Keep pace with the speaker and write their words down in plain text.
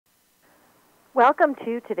Welcome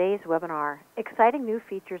to today's webinar, Exciting New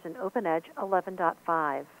Features in OpenEdge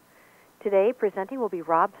 11.5. Today, presenting will be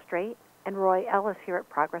Rob Straight and Roy Ellis here at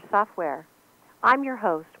Progress Software. I'm your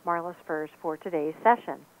host, Marla Spurs, for today's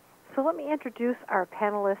session. So let me introduce our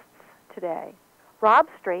panelists today. Rob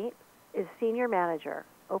Straight is Senior Manager,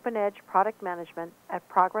 OpenEdge Product Management at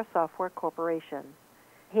Progress Software Corporation.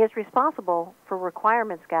 He is responsible for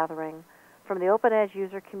requirements gathering from the OpenEdge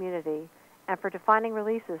user community and for defining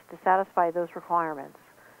releases to satisfy those requirements,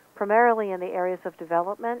 primarily in the areas of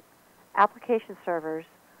development, application servers,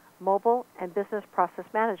 mobile, and business process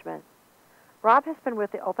management. Rob has been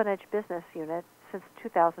with the OpenEdge business unit since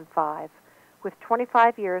 2005, with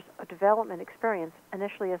 25 years of development experience,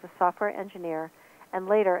 initially as a software engineer and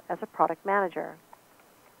later as a product manager.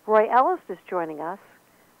 Roy Ellis is joining us,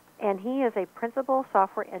 and he is a principal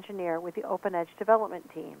software engineer with the OpenEdge development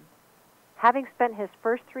team. Having spent his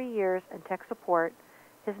first 3 years in tech support,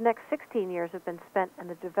 his next 16 years have been spent in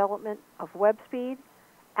the development of WebSpeed,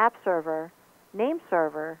 App Server, Name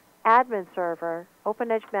Server, Admin Server,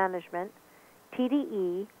 OpenEdge Management,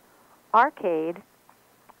 TDE, Arcade,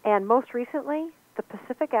 and most recently, the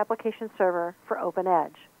Pacific Application Server for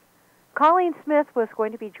OpenEdge. Colleen Smith was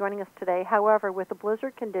going to be joining us today. However, with the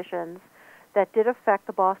blizzard conditions that did affect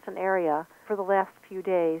the Boston area for the last few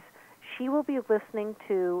days, she will be listening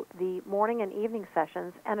to the morning and evening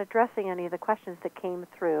sessions and addressing any of the questions that came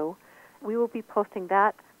through. We will be posting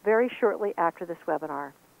that very shortly after this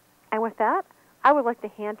webinar. And with that, I would like to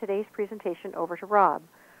hand today's presentation over to Rob.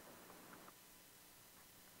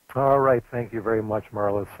 All right, thank you very much,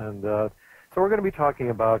 Marlis. And so we're going to be talking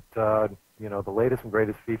about the latest and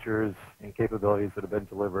greatest features and capabilities that have been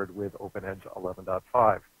delivered with OpenEdge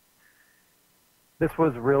 11.5. This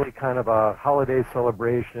was really kind of a holiday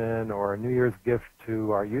celebration or a New Year's gift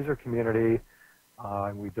to our user community.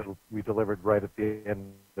 We delivered right at the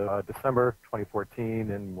end of December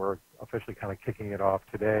 2014, and we're officially kind of kicking it off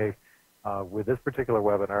today with this particular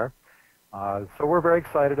webinar. So we're very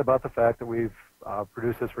excited about the fact that we've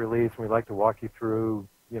produced this release, and we'd like to walk you through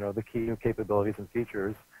the key new capabilities and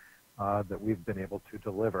features that we've been able to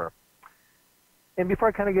deliver. And before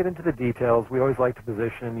I kind of get into the details, we always like to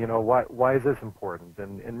position, why is this important?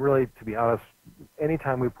 And really, to be honest,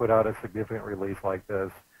 anytime we put out a significant release like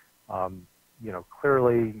this,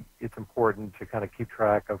 clearly it's important to kind of keep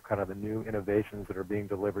track of kind of the new innovations that are being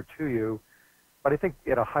delivered to you. But I think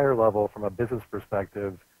at a higher level, from a business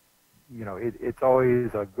perspective, it's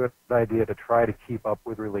always a good idea to try to keep up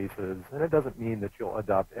with releases. And it doesn't mean that you'll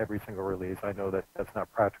adopt every single release. I know that that's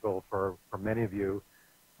not practical for many of you.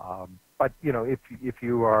 But if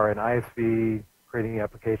you are an ISV creating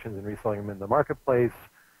applications and reselling them in the marketplace,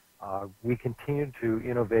 we continue to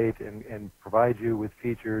innovate and provide you with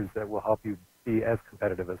features that will help you be as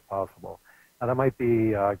competitive as possible. Now that might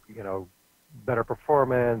be better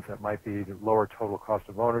performance, it might be lower total cost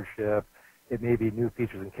of ownership, it may be new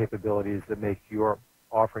features and capabilities that make your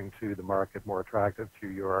offering to the market more attractive to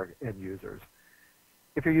your end users.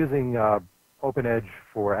 If you're using OpenEdge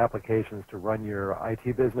for applications to run your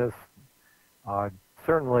IT business,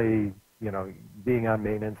 certainly, being on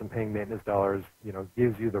maintenance and paying maintenance dollars,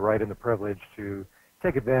 gives you the right and the privilege to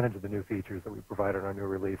take advantage of the new features that we provide in our new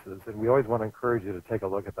releases. And we always want to encourage you to take a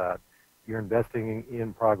look at that. You're investing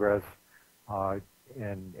in Progress,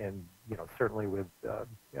 and certainly with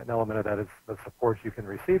an element of that is the support you can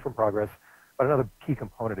receive from Progress. But another key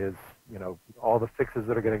component is, all the fixes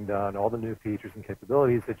that are getting done, all the new features and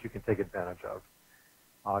capabilities that you can take advantage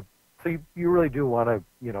of. So you really do want to,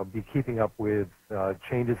 be keeping up with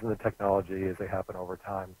changes in the technology as they happen over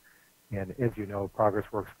time. And as you know, Progress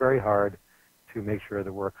works very hard to make sure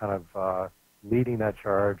that we're kind of leading that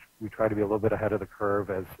charge. We try to be a little bit ahead of the curve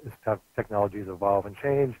as technologies evolve and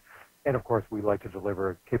change. And of course, we like to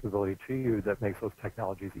deliver capability to you that makes those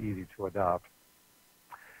technologies easy to adopt.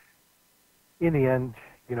 In the end,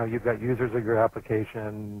 you've got users of your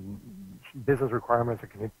application. Business requirements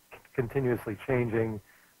are continuously changing.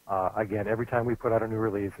 Again, every time we put out a new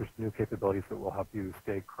release, there's new capabilities that will help you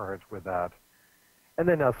stay current with that. And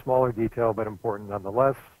then a smaller detail, but important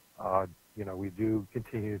nonetheless, we do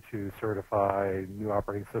continue to certify new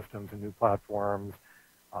operating systems and new platforms.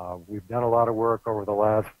 We've done a lot of work over the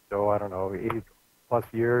last, 80+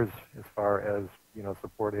 years as far as,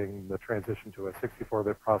 supporting the transition to a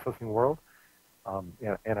 64-bit processing world.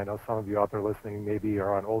 And I know some of you out there listening maybe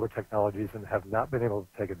are on older technologies and have not been able to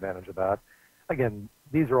take advantage of that. Again,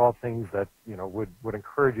 these are all things that would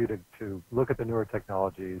encourage you to look at the newer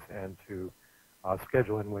technologies and to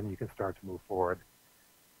schedule in when you can start to move forward.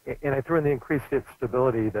 And I threw in the increased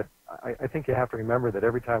stability that I think you have to remember that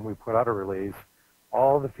every time we put out a release,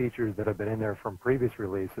 all the features that have been in there from previous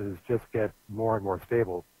releases just get more and more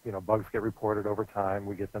stable. Bugs get reported over time.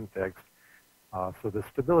 We get them fixed. So the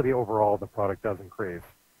stability overall of the product does increase.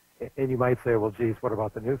 And you might say, well, geez, what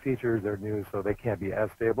about the new features? They're new, so they can't be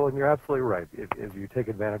as stable. And you're absolutely right. As you take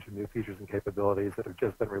advantage of new features and capabilities that have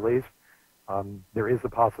just been released, there is the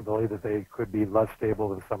possibility that they could be less stable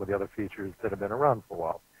than some of the other features that have been around for a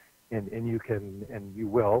while. And you can, and you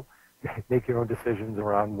will, make your own decisions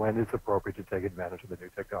around when it's appropriate to take advantage of the new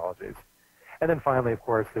technologies. And then finally, of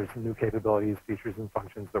course, there's some new capabilities, features, and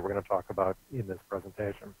functions that we're going to talk about in this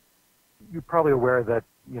presentation. You're probably aware that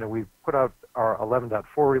we put out our 11.4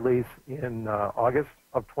 release in August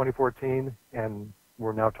of 2014, and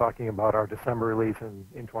we're now talking about our December release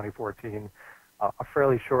in 2014, a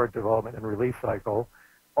fairly short development and release cycle.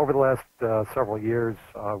 Over the last several years,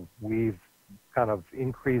 we've kind of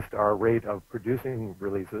increased our rate of producing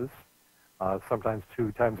releases, sometimes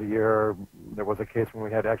 2 times a year. There was a case when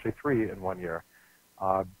we had actually 3 in 1 year.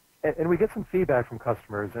 And we get some feedback from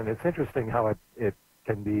customers, and it's interesting how it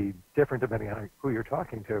can be different depending on who you're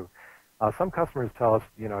talking to. Some customers tell us,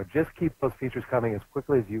 just keep those features coming as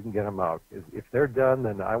quickly as you can get them out. If they're done,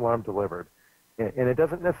 then I want them delivered. And it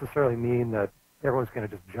doesn't necessarily mean that everyone's going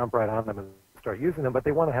to just jump right on them and start using them, but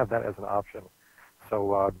they want to have that as an option.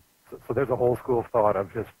 So there's a whole school of thought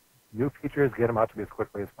of just new features, get them out to me as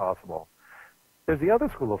quickly as possible. There's the other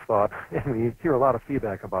school of thought, and we hear a lot of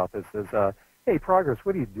feedback about this, is, hey, Progress,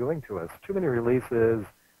 what are you doing to us? Too many releases,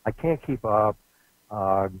 I can't keep up.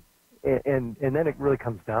 And then it really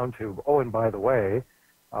comes down to, oh, and by the way,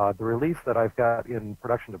 the release that I've got in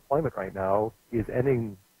production deployment right now is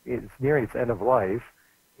it's nearing its end of life,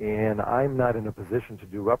 and I'm not in a position to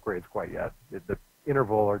do upgrades quite yet. The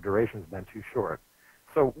interval or duration has been too short.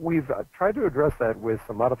 So we've tried to address that with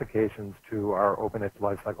some modifications to our OpenEdge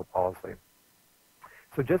lifecycle policy.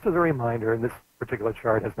 So just as a reminder, and this particular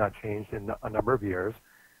chart has not changed in a number of years,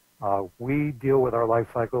 we deal with our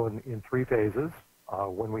lifecycle in 3 phases.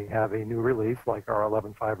 When we have a new release, like our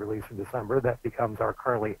 11.5 release in December, that becomes our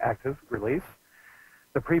currently active release.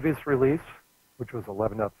 The previous release, which was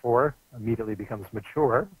 11.4, immediately becomes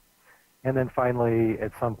mature. And then finally,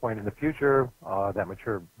 at some point in the future, that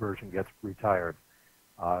mature version gets retired.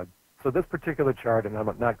 So this particular chart, and I'm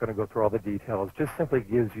not going to go through all the details, just simply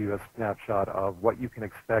gives you a snapshot of what you can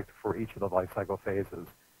expect for each of the lifecycle phases.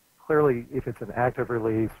 Clearly, if it's an active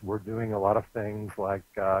release, we're doing a lot of things like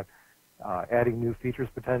adding new features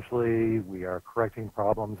potentially. We are correcting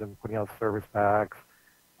problems and putting out service packs.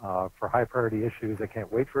 For high priority issues that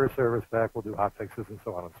can't wait for a service pack, we'll do hot fixes and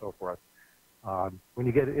so on and so forth. When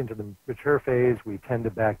you get into the mature phase, we tend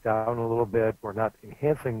to back down a little bit. We're not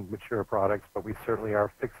enhancing mature products, but we certainly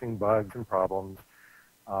are fixing bugs and problems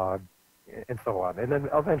and so on. And then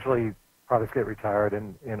eventually products get retired,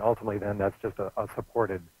 and ultimately then that's just a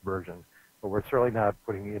supported version. But we're certainly not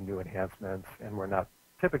putting in new enhancements, and we're not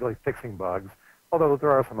typically fixing bugs, although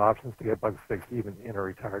there are some options to get bugs fixed even in a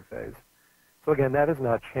retired phase. So again, that has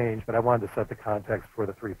not changed, but I wanted to set the context for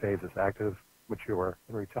the 3 phases: active, mature,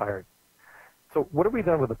 and retired. So what have we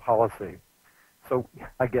done with the policy? So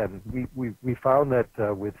again, we found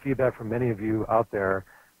that with feedback from many of you out there,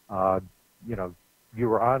 you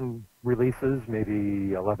were on releases,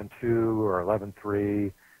 maybe 11.2 or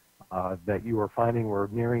 11.3, that you were finding were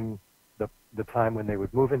nearing the time when they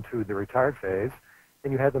would move into the retired phase,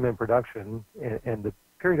 and you had them in production, and the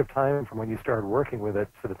period of time from when you started working with it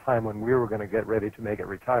to the time when we were going to get ready to make it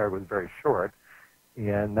retire was very short,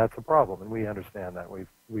 and that's a problem, and we understand that.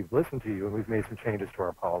 We've listened to you, and we've made some changes to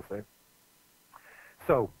our policy.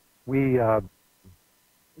 So we,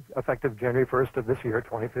 effective January 1st of this year,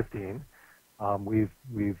 2015,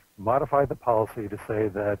 we've modified the policy to say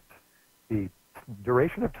that the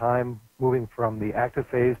duration of time moving from the active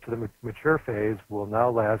phase to the mature phase will now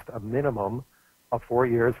last a minimum of 4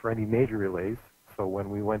 years for any major release. So when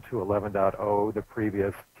we went to 11.0, the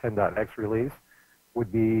previous 10.x release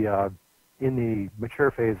would be in the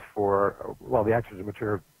mature phase for, well, the active to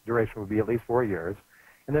mature duration would be at least 4 years.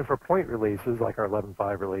 And then for point releases, like our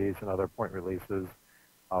 11.5 release and other point releases,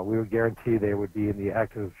 we would guarantee they would be in the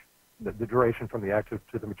active, the duration from the active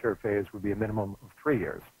to the mature phase would be a minimum of 3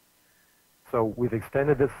 years. So we've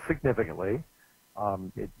extended this significantly.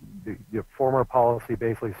 The former policy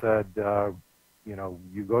basically said,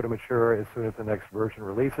 you go to mature as soon as the next version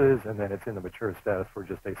releases, and then it's in the mature status for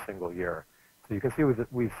just a single year. So you can see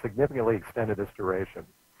we've significantly extended this duration.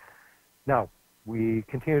 Now, we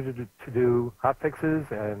continue to do hot fixes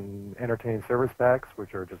and entertain service packs,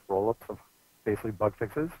 which are just roll-ups of basically bug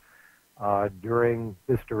fixes during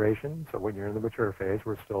this duration. So when you're in the mature phase,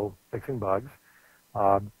 we're still fixing bugs.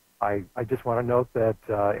 I just want to note that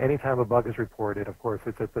anytime a bug is reported, of course,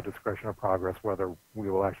 it's at the discretion of Progress whether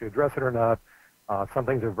we will actually address it or not. Some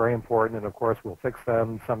things are very important, and of course, we'll fix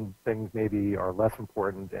them. Some things maybe are less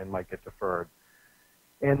important and might get deferred.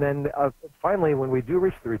 And then finally, when we do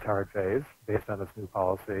reach the retired phase, based on this new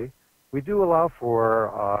policy, we do allow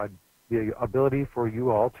for the ability for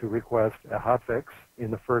you all to request a hotfix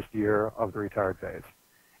in the first year of the retired phase.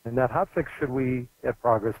 And that hotfix, should we at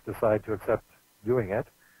Progress decide to accept doing it,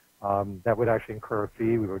 that would actually incur a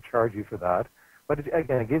fee. We would charge you for that. But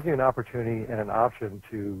again, it gives you an opportunity and an option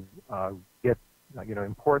to get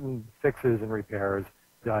important fixes and repairs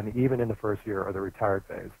done even in the first year of the retired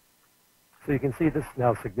phase. So you can see this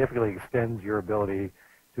now significantly extends your ability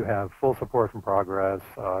to have full support from Progress,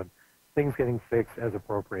 things getting fixed as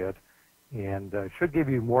appropriate, and should give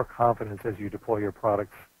you more confidence as you deploy your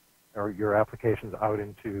products or your applications out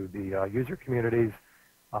into the user communities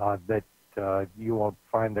that you won't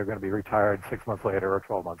find they're going to be retired 6 months later or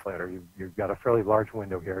 12 months later. You've got a fairly large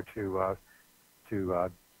window here to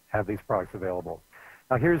have these products available.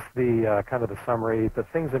 Now here's the kind of the summary. The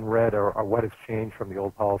things in red are what has changed from the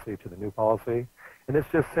old policy to the new policy, and this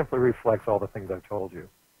just simply reflects all the things I've told you.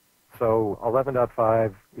 So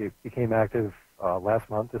 11.5, it became active last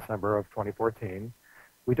month, December of 2014.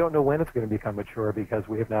 We don't know when it's going to become mature because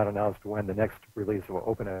we have not announced when the next release of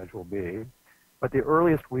OpenEdge will be. But the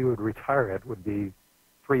earliest we would retire it would be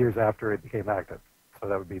 3 years after it became active. So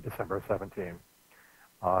that would be December of 17.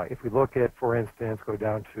 If we look at, for instance, go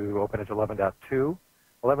down to OpenEdge 11.2,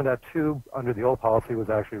 11.2 under the old policy was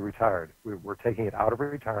actually retired. We're taking it out of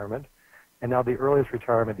retirement. And now the earliest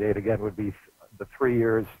retirement date, again, would be the 3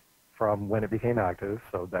 years from when it became active.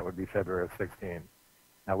 So that would be February of 16.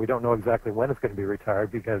 Now, we don't know exactly when it's going to be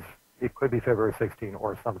retired because it could be February 16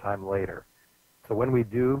 or sometime later. So when we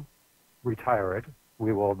do retire it,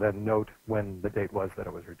 we will then note when the date was that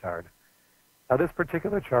it was retired. Now, this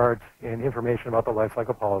particular chart and information about the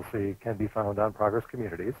lifecycle policy can be found on Progress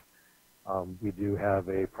Communities. We do have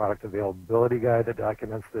a product availability guide that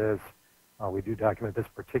documents this. We do document this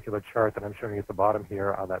particular chart that I'm showing you at the bottom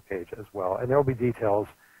here on that page as well. And there will be details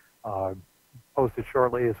posted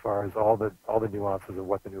shortly as far as all the nuances of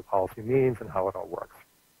what the new policy means and how it all works.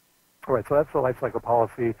 All right, so that's the lifecycle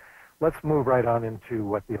policy. Let's move right on into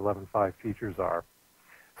what the 11.5 features are.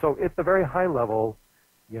 So at the very high level,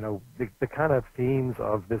 the kind of themes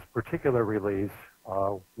of this particular release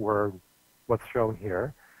were what's shown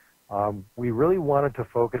here. We really wanted to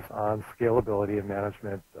focus on scalability and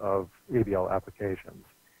management of ABL applications.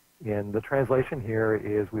 And the translation here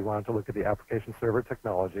is we wanted to look at the application server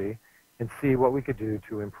technology and see what we could do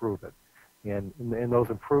to improve it. And those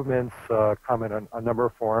improvements come in a number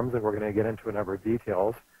of forms, and we're going to get into a number of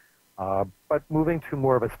details. But moving to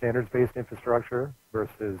more of a standards-based infrastructure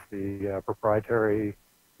versus the proprietary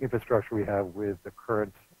infrastructure we have with the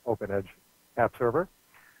current OpenEdge app server.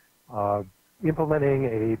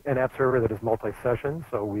 Implementing an app server that is multi-session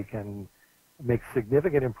so we can make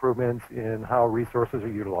significant improvements in how resources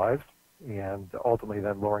are utilized and ultimately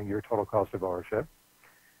then lowering your total cost of ownership.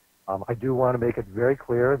 I do want to make it very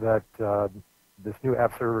clear that this new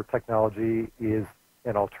app server technology is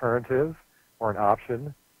an alternative or an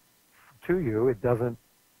option to you. It doesn't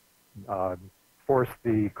force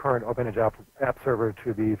the current OpenEdge app server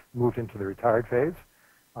to be moved into the retired phase.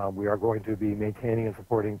 We are going to be maintaining and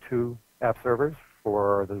supporting 2 app servers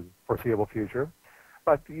for the foreseeable future.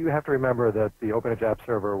 But you have to remember that the OpenEdge app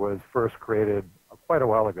server was first created quite a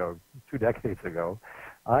while ago, 2 decades ago,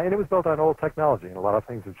 and it was built on old technology, and a lot of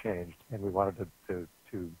things have changed, and we wanted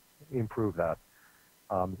to improve that.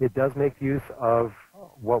 It does make use of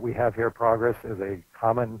what we have here at Progress as a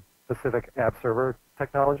common specific app server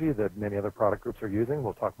technology that many other product groups are using.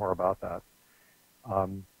 We'll talk more about that.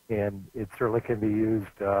 And it certainly can be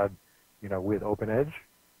used with OpenEdge.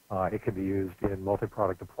 It can be used in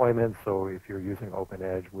multi-product deployments. So if you're using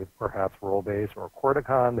OpenEdge with perhaps role-based or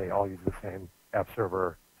Corticon, they all use the same app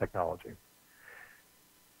server technology.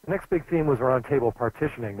 The next big theme was around table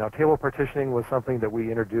partitioning. Now, table partitioning was something that we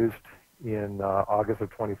introduced in August of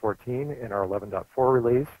 2014 in our 11.4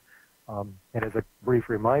 release. And as a brief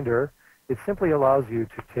reminder, it simply allows you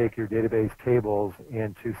to take your database tables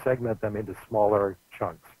and to segment them into smaller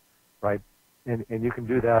chunks, right? And you can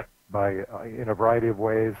do that by in a variety of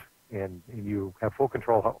ways, and you have full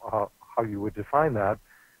control how you would define that.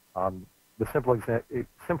 The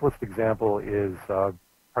simplest example is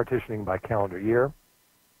partitioning by calendar year.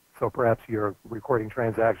 So perhaps you're recording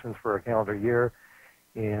transactions for a calendar year,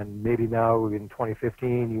 and maybe now in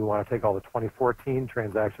 2015 you want to take all the 2014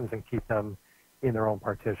 transactions and keep them in their own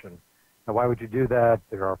partition. Now, why would you do that?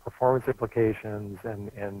 There are performance implications,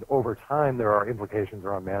 and over time, there are implications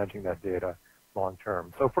around managing that data long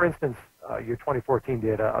term. So, for instance, your 2014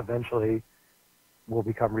 data eventually will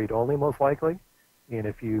become read-only, most likely. And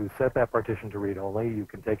if you set that partition to read-only, you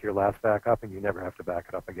can take your last backup, and you never have to back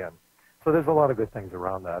it up again. So there's a lot of good things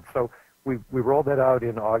around that. So we rolled that out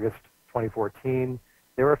in August 2014.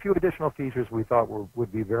 There were a few additional features we thought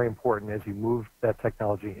would be very important as you move that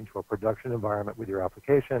technology into a production environment with your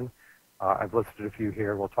application. I've listed a few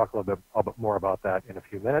here. We'll talk a little bit more about that in a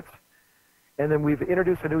few minutes. And then we've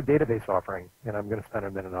introduced a new database offering, and I'm going to spend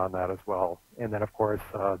a minute on that as well. And then, of course,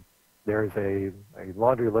 there's a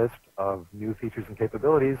laundry list of new features and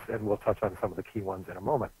capabilities, and we'll touch on some of the key ones in a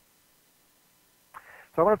moment.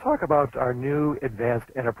 So I want to talk about our new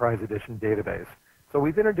Advanced Enterprise Edition database. So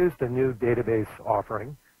we've introduced a new database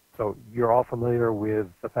offering. So you're all familiar with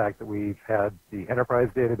the fact that we've had the enterprise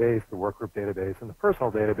database, the workgroup database, and the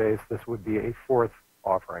personal database. This would be a fourth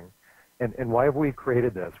offering. And why have we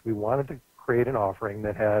created this? We wanted to create an offering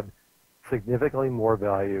that had significantly more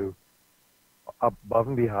value above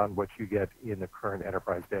and beyond what you get in the current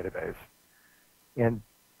enterprise database. And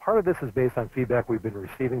part of this is based on feedback we've been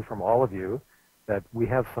receiving from all of you that we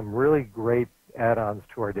have some really great add-ons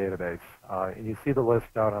to our database. And you see the list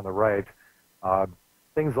down on the right.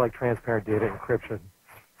 Things like transparent data encryption.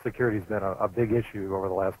 Security has been a big issue over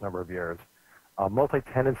the last number of years.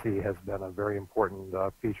 Multi-tenancy has been a very important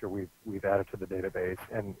feature we've added to the database,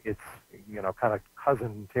 and it's kind of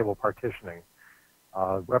cousin table partitioning,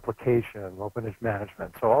 replication, OpenEdge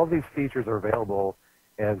management. So all these features are available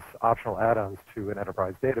as optional add-ons to an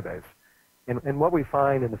enterprise database. And what we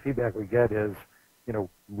find in the feedback we get is,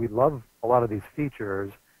 we love a lot of these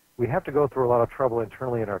features. We have to go through a lot of trouble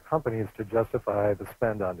internally in our companies to justify the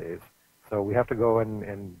spend on these. So we have to go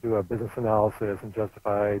and do a business analysis and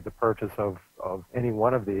justify the purchase of any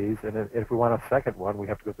one of these. And if we want a second one, we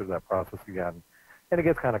have to go through that process again. And it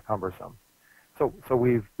gets kind of cumbersome. So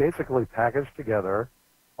we've basically packaged together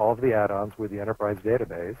all of the add-ons with the enterprise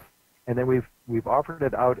database. And then we've offered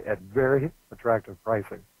it out at very attractive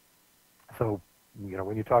pricing. So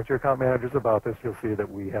when you talk to your account managers about this, you'll see that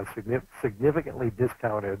we have significantly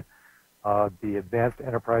discounted the Advanced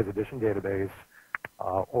Enterprise Edition database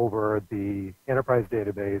over the enterprise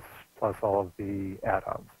database plus all of the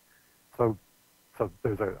add-ons. So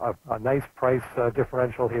there's a nice price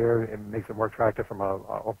differential here. It makes it more attractive from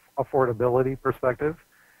a affordability perspective.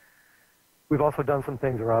 We've also done some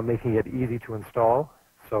things around making it easy to install.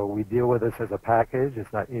 So we deal with this as a package.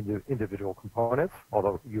 It's not individual components,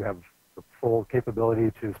 although you have the full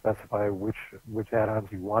capability to specify which add-ons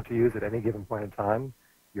you want to use at any given point in time.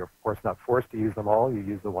 You're, of course, not forced to use them all. You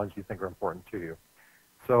use the ones you think are important to you.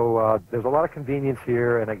 So there's a lot of convenience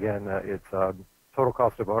here, and again, it's total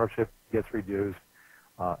cost of ownership gets reduced.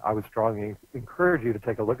 I would strongly encourage you to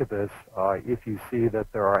take a look at this if you see that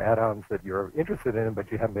there are add-ons that you're interested in,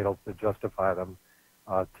 but you haven't been able to justify them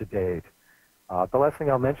to date. The last thing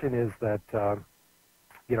I'll mention is that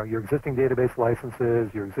your existing database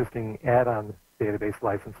licenses, your existing add-on database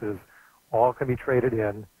licenses, all can be traded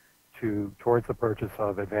in towards the purchase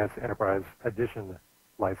of Advanced Enterprise Edition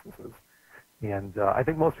licenses. And I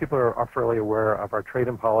think most people are fairly aware of our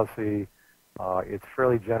trade-in policy. It's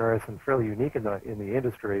fairly generous and fairly unique in the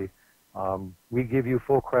industry. We give you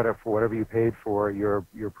full credit for whatever you paid for your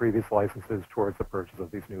previous licenses towards the purchase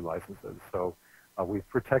of these new licenses. So we've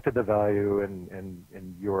protected the value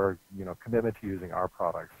and your commitment to using our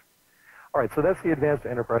products. All right, so that's the Advanced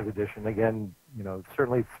Enterprise Edition. Again,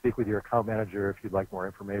 certainly speak with your account manager if you'd like more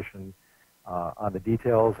information on the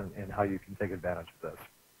details and how you can take advantage of this.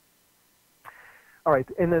 All right,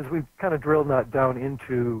 and as we've kind of drilled that down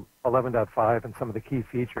into 11.5 and some of the key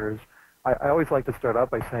features, I always like to start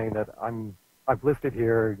out by saying that I've listed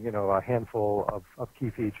here, a handful of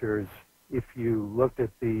key features. If you looked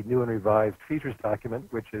at the new and revised features document,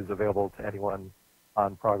 which is available to anyone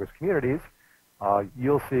on Progress Communities,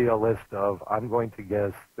 you'll see a list of, I'm going to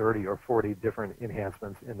guess, 30 or 40 different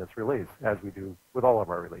enhancements in this release, as we do with all of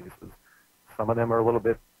our releases. Some of them are a little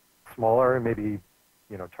bit smaller and maybe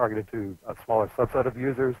targeted to a smaller subset of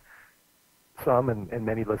users. Some, and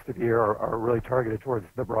many listed here, are really targeted towards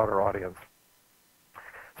the broader audience.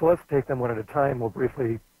 So let's take them one at a time. We'll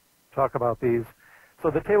briefly talk about these.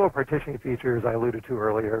 So the table partitioning features I alluded to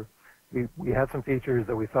earlier, we had some features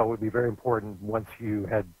that we felt would be very important once you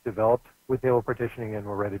had developed with table partitioning and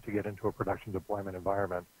were ready to get into a production deployment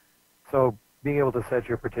environment. So being able to set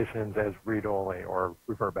your partitions as read-only or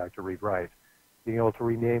revert back to read-write, being able to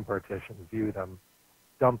rename partitions, view them,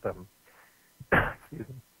 dump them, excuse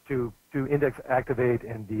me, to index activate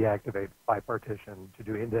and deactivate by partition, to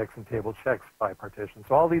do index and table checks by partition.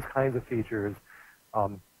 So all these kinds of features,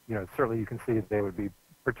 certainly you can see that they would be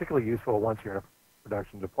particularly useful once you're in a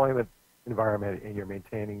production deployment environment and you're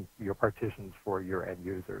maintaining your partitions for your end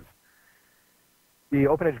users. The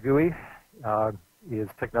OpenEdge GUI is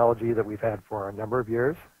technology that we've had for a number of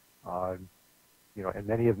years, and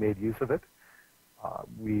many have made use of it.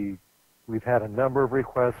 We've had a number of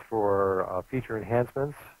requests for feature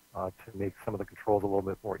enhancements to make some of the controls a little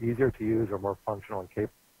bit more easier to use or more functional and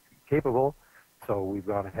capable. So we've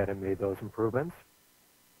gone ahead and made those improvements.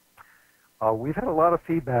 We've had a lot of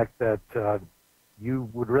feedback that you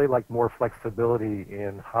would really like more flexibility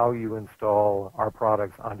in how you install our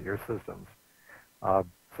products onto your systems.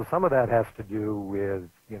 So some of that has to do with,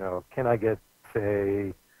 can I get,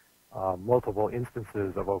 say, multiple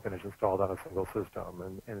instances of OpenEdge installed on a single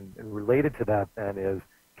system? And related to that then is,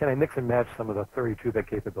 can I mix and match some of the 32-bit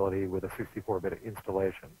capability with a 64-bit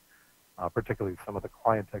installation, particularly some of the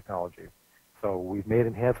client technology? So we've made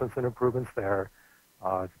enhancements and improvements there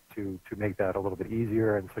to make that a little bit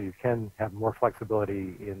easier, and so you can have more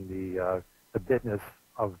flexibility in the bitness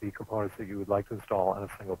of the components that you would like to install on a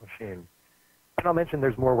single machine. And I'll mention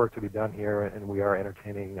there's more work to be done here, and we are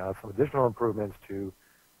entertaining some additional improvements to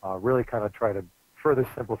really kind of try to further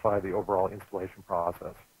simplify the overall installation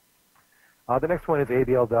process. The next one is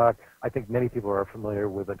ABL doc. I think many people are familiar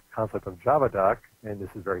with the concept of Java doc, and this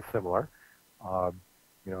is very similar.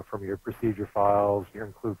 From your procedure files, your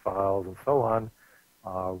include files, and so on,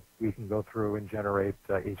 we can go through and generate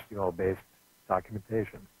HTML-based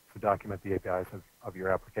documentation to document the APIs of your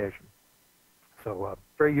application. So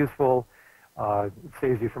very useful. It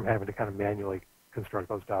saves you from having to kind of manually construct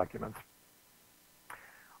those documents.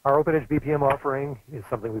 Our OpenEdge BPM offering is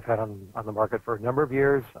something we've had on the market for a number of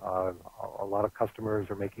years. A lot of customers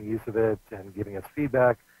are making use of it and giving us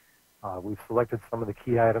feedback. We've selected some of the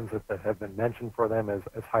key items that have been mentioned for them as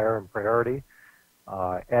higher in priority.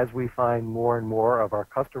 As we find more and more of our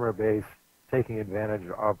customer base taking advantage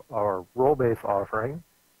of our role-based offering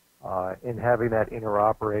and having that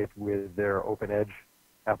interoperate with their OpenEdge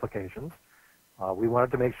applications, we wanted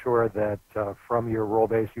to make sure that from your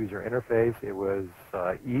role-based user interface, it was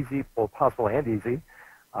easy, well, possible and easy,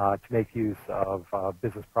 to make use of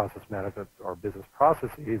business process management or business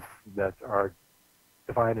processes that are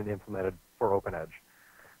defined and implemented for OpenEdge.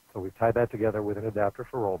 So we've tied that together with an adapter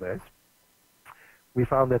for role-based. We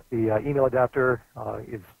found that the email adapter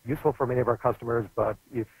is useful for many of our customers, but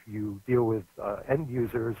if you deal with end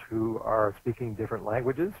users who are speaking different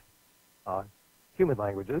languages, human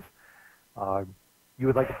languages, you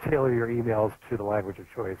would like to tailor your emails to the language of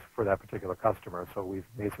choice for that particular customer. So we've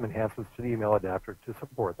made some enhancements to the email adapter to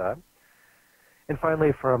support that. And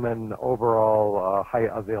finally, from an overall high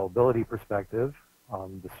availability perspective,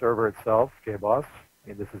 the server itself, JBoss,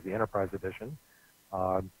 and this is the Enterprise Edition,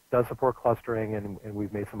 does support clustering, and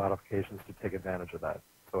we've made some modifications to take advantage of that.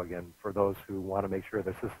 So again, for those who want to make sure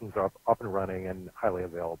their systems are up and running and highly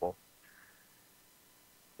available.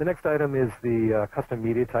 The next item is the custom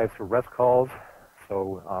media types for REST calls.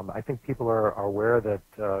 So I think people are aware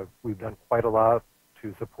that we've done quite a lot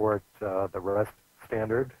to support the REST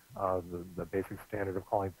standard, the basic standard of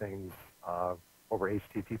calling things over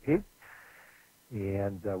HTTP.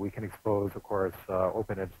 And we can expose, of course,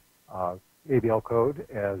 OpenEdge ABL code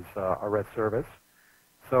as a REST service.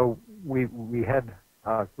 So we had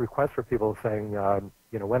requests for people saying,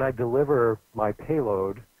 when I deliver my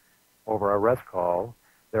payload over a REST call,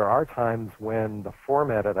 there are times when the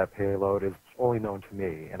format of that payload is only known to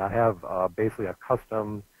me, and I have basically a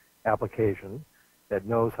custom application that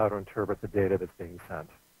knows how to interpret the data that's being sent.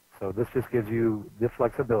 So this just gives you the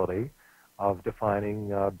flexibility of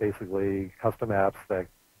defining basically custom apps that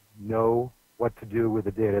know what to do with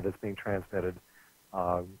the data that's being transmitted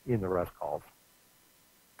in the REST calls.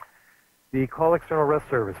 The call external REST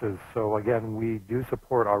services. So again, we do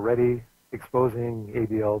support already exposing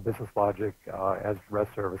ABL business logic as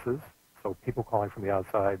REST services. So people calling from the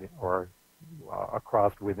outside or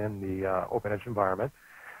across within the OpenEdge environment.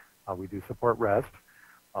 We do support REST.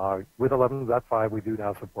 With 11.5, we do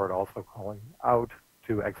now support also calling out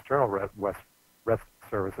to external REST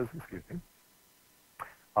services, excuse me.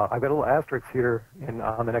 I've got a little asterisk here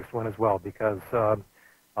on the next one as well, because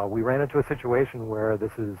we ran into a situation where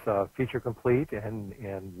this is feature complete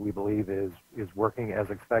and we believe is working as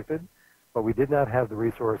expected, but we did not have the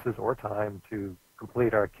resources or time to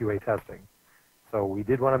complete our QA testing. So we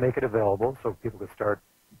did want to make it available so people could start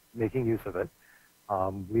making use of it.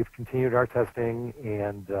 We've continued our testing,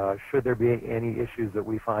 and should there be any issues that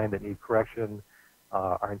we find that need correction,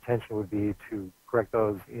 our intention would be to correct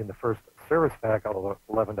those in the first service pack of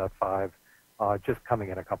 11.5, just coming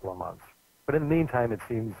in a couple of months. But in the meantime, it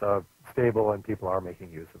seems stable and people are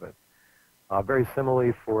making use of it. Very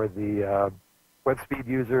similarly for the web speed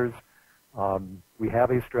users, we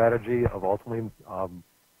have a strategy of ultimately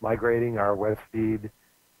migrating our web speed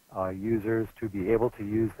users to be able to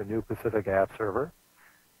use the new Pacific App Server.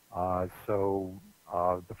 So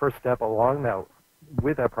the first step along that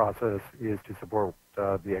with that process is to support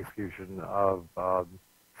the execution of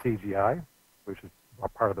CGI, which is a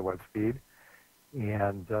part of the web speed,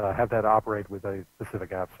 and have that operate with a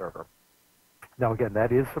Pacific App Server. Now again,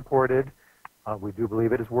 that is supported. We do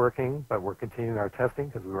believe it is working, but we're continuing our testing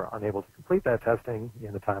because we were unable to complete that testing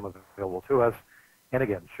in the time available to us. And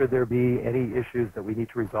again, should there be any issues that we need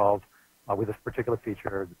to resolve with this particular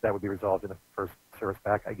feature, that would be resolved in the first service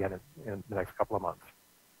pack, again, in the next couple of months.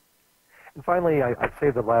 And finally, I'd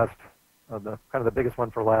say the last, kind of the biggest one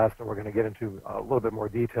for last, and we're going to get into a little bit more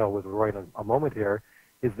detail with Roy in a moment here,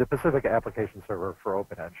 is the Pacific Application Server for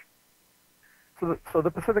OpenEdge. So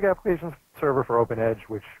the Pacific Application Server for OpenEdge,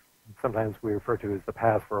 which sometimes we refer to as the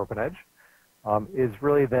PaaS for OpenEdge, is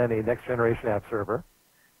really then a next-generation app server.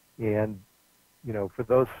 And you know, for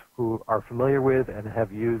those who are familiar with and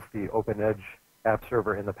have used the OpenEdge app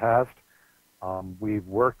server in the past, we've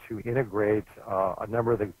worked to integrate a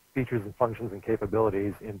number of the features and functions and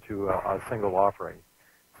capabilities into a single offering.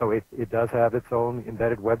 So it does have its own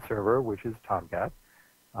embedded web server, which is Tomcat.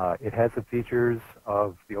 It has the features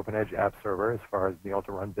of the OpenEdge app server as far as being able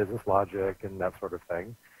to run business logic and that sort of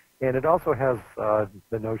thing. And it also has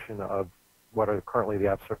the notion of what are currently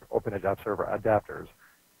the OpenEdge app server adapters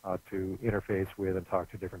to interface with and talk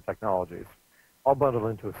to different technologies, all bundled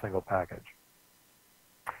into a single package.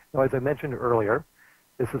 Now, as I mentioned earlier,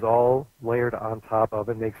 this is all layered on top of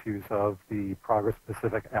and makes use of the Progress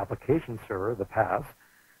Pacific Application Server, the PaaS.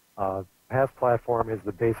 PaaS platform is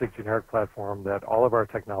the basic generic platform that all of our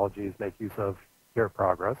technologies make use of here at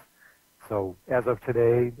Progress. So as of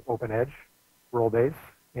today, OpenEdge, Rolebase,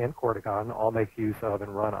 and Corticon all make use of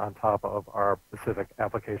and run on top of our Pacific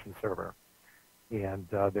Application Server. And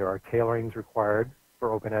there are tailorings required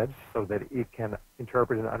for OpenEdge so that it can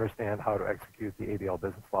interpret and understand how to execute the ABL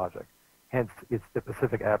business logic. Hence, it's the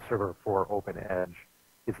Pacific App Server for OpenEdge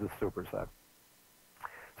is the superset.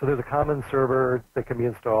 So there's a common server that can be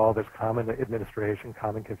installed. There's common administration,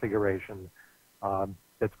 common configuration.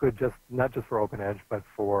 That's good not just for OpenEdge, but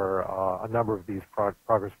for a number of these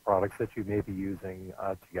Progress products that you may be using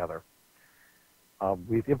together.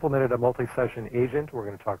 We've implemented a multi-session agent. We're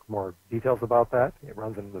going to talk more details about that. It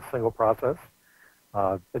runs in a single process.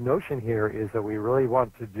 The notion here is that we really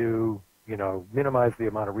want to do, minimize the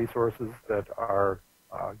amount of resources that are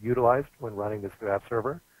utilized when running this new app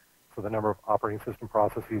server. So the number of operating system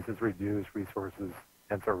processes is reduced, resources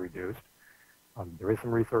hence are reduced. There is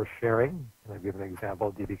some resource sharing, and I've given an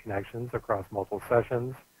example, DB connections across multiple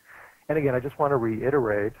sessions. And again, I just want to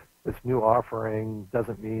reiterate, this new offering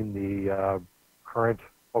doesn't mean the current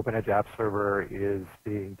OpenEdge app server is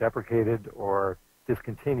being deprecated or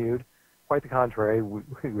discontinued. Quite the contrary,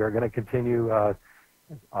 we are going to continue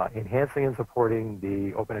enhancing and supporting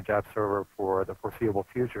the OpenEdge app server for the foreseeable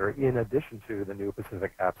future, in addition to the new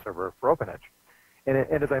Pacific app server for OpenEdge.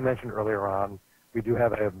 And as I mentioned earlier on, we do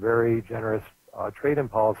have a very generous trade-in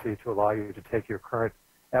policy to allow you to take your current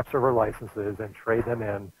app server licenses and trade them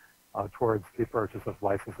in towards the purchase of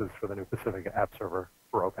licenses for the new Pacific app server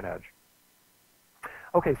for OpenEdge.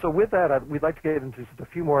 Okay, so with that, we'd like to get into just a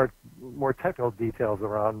few more technical details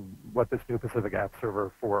around what this new Pacific app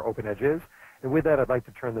server for OpenEdge is. And with that, I'd like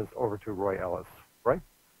to turn this over to Roy Ellis. Roy?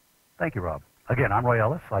 Thank you, Rob. Again, I'm Roy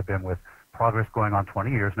Ellis. I've been with Progress going on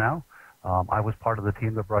 20 years now. I was part of the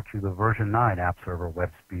team that brought you the version 9 app server,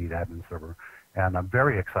 web speed admin server. And I'm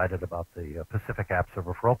very excited about the Pacific app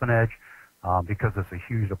server for OpenEdge because it's a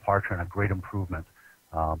huge departure and a great improvement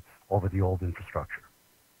over the old infrastructure.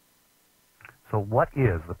 So what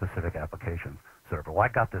is the Pacific Application Server? Well, I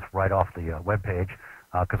got this right off the web page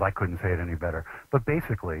because I couldn't say it any better. But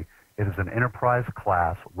basically, it is an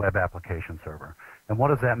enterprise-class web application server. And what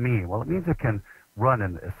does that mean? Well, it means it can run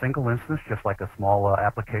in a single instance, just like a small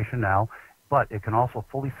application now, but it can also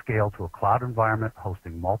fully scale to a cloud environment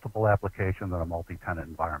hosting multiple applications in a multi-tenant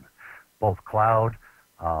environment, both cloud,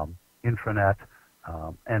 intranet,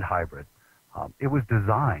 and hybrid. It was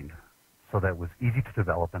designed so that it was easy to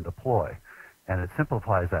develop and deploy. And it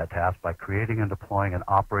simplifies that task by creating and deploying and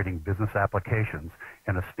operating business applications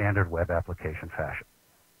in a standard web application fashion.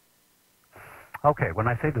 Okay, when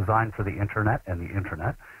I say designed for the internet and the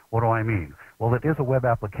intranet, what do I mean? Well, it is a web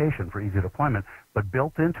application for easy deployment, but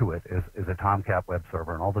built into it is a Tomcat web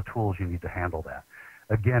server and all the tools you need to handle that.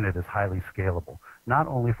 Again, it is highly scalable, not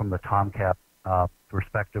only from the Tomcat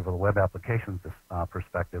perspective or the web applications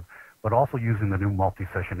perspective, but also using the new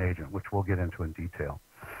multi-session agent, which we'll get into in detail.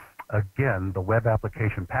 Again, the web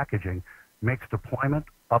application packaging makes deployment,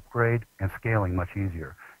 upgrade, and scaling much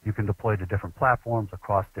easier. You can deploy to different platforms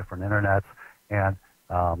across different internets, and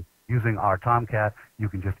using our Tomcat, you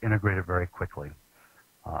can just integrate it very quickly.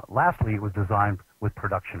 Lastly, it was designed with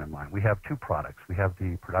production in mind. We have two products. We have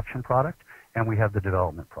the production product, and we have the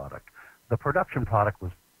development product. The production product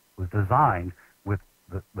was designed with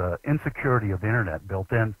the insecurity of the internet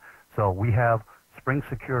built in, so we have Spring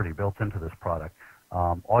Security built into this product.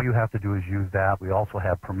 All you have to do is use that. We also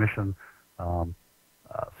have permission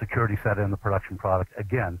security set in the production product.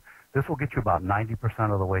 Again, this will get you about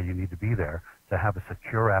 90% of the way you need to be there to have a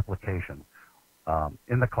secure application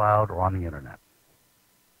in the cloud or on the internet.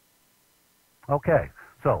 Okay,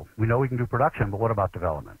 so we know we can do production, but what about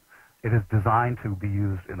development? It is designed to be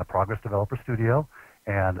used in the Progress Developer Studio,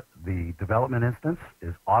 and the development instance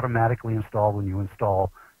is automatically installed when you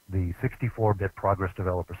install the 64-bit Progress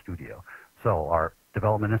Developer Studio. So our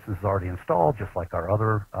development instance is already installed, just like our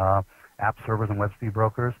other app servers and web speed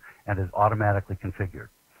brokers, and is automatically configured.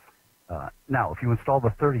 Now, if you install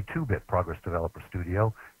the 32-bit Progress Developer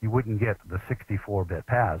Studio, you wouldn't get the 64-bit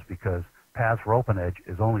PaaS, because PaaS for OpenEdge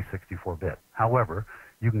is only 64-bit. However,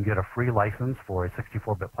 you can get a free license for a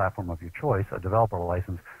 64-bit platform of your choice, a developer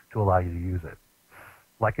license, to allow you to use it.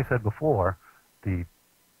 Like I said before, the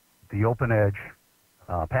OpenEdge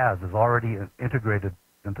PaaS is already integrated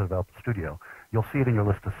into Developer Studio. You'll see it in your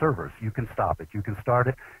list of servers. You can stop it. You can start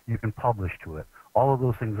it. You can publish to it. All of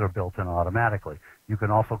those things are built in automatically. You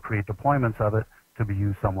can also create deployments of it to be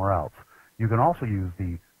used somewhere else. You can also use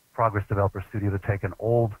the Progress Developer Studio to take an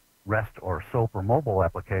old REST or SOAP or mobile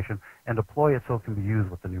application and deploy it so it can be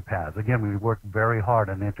used with the new PaaS. Again, we work very hard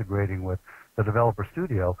on integrating with the Developer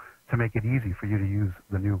Studio to make it easy for you to use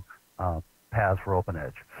the new PaaS for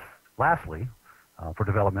OpenEdge. Lastly, for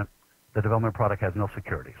development, the development product has no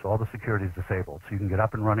security, so all the security is disabled, so you can get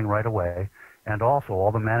up and running right away, and also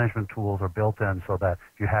all the management tools are built in so that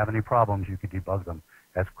if you have any problems, you can debug them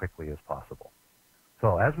as quickly as possible.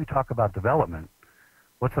 So as we talk about development,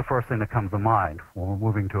 what's the first thing that comes to mind when we're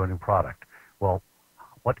moving to a new product? Well,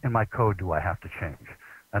 what in my code do I have to change?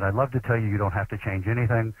 And I'd love to tell you you don't have to change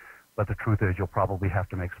anything, but the truth is you'll probably have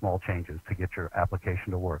to make small changes to get your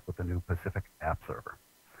application to work with the new Pacific App Server.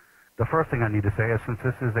 The first thing I need to say is, since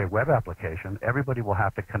this is a web application, everybody will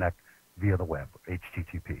have to connect via the web,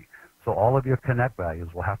 HTTP. So all of your connect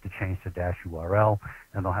values will have to change to -URL,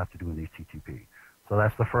 and they'll have to do an HTTP. So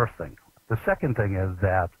that's the first thing. The second thing is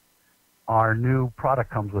that our new product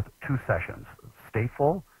comes with two sessions,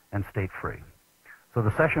 stateful and state-free. So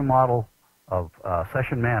the session model of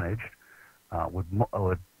session managed would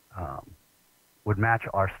match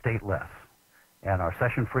our stateless, and our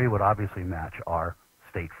session-free would obviously match our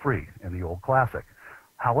state-free in the old classic.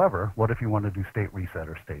 However, what if you want to do state reset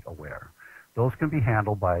or state aware? Those can be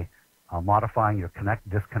handled by modifying your connect,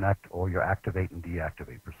 disconnect, or your activate and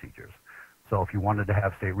deactivate procedures. So if you wanted to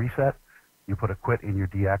have state reset, you put a quit in your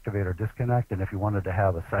deactivate or disconnect, and if you wanted to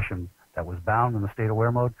have a session that was bound in the state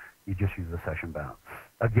aware mode, you just use the session bound.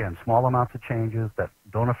 Again, small amounts of changes that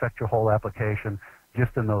don't affect your whole application,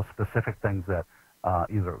 just in those specific things that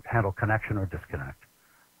either handle connection or disconnect.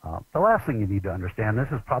 The last thing you need to understand,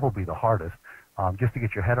 this is probably the hardest, just to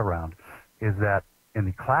get your head around, is that in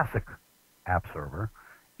the classic app server,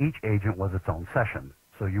 each agent was its own session.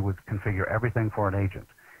 So you would configure everything for an agent.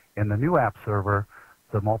 In the new app server,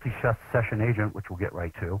 the multi-session agent, which we'll get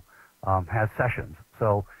right to, has sessions.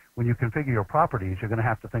 So when you configure your properties, you're going to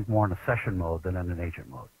have to think more in a session mode than in an agent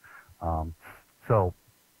mode. So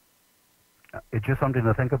it's just something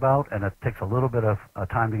to think about, and it takes a little bit of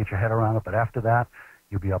time to get your head around it, but after that,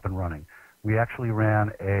 you'll be up and running. We actually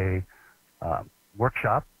ran a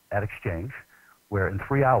workshop at Exchange where in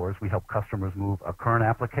 3 hours we helped customers move a current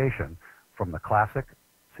application from the classic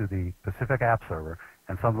to the Pacific App Server,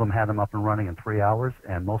 and some of them had them up and running in 3 hours,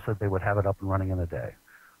 and most said they would have it up and running in a day.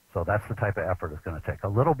 So that's the type of effort it's going to take. A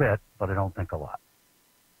little bit, but I don't think a lot.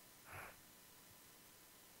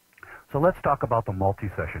 So let's talk about the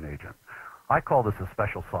multi-session agent. I call this a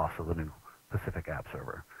special sauce of the new Pacific App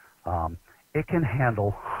Server. It can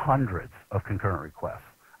handle hundreds of concurrent requests.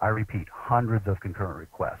 I repeat, hundreds of concurrent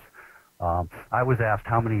requests. I was asked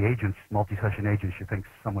how many agents, multi-session agents, you think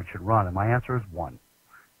someone should run, and my answer is one.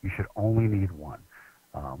 You should only need one.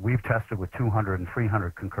 We've tested with 200 and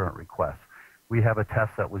 300 concurrent requests. We have a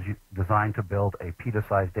test that was designed to build a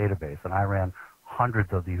PETA-sized database, and I ran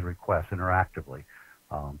hundreds of these requests interactively.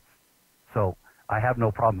 So I have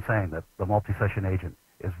no problem saying that the multi-session agent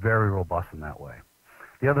is very robust in that way.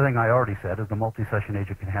 The other thing I already said is the multi-session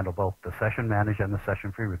agent can handle both the session manage and the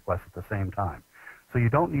session free requests at the same time. So you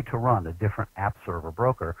don't need to run a different app server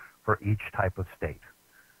broker for each type of state.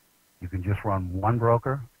 You can just run one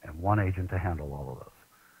broker and one agent to handle all of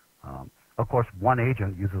those. Of course, one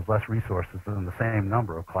agent uses less resources than the same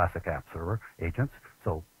number of classic app server agents,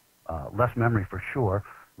 so less memory for sure,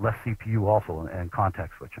 less CPU also, and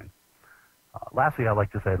context switching. Lastly, I'd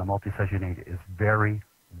like to say the multi-session agent is very,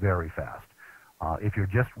 very fast. If you're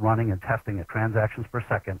just running and testing at transactions per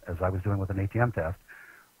second, as I was doing with an ATM test,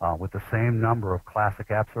 with the same number of classic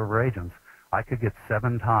app server agents, I could get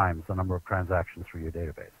 7 times the number of transactions through your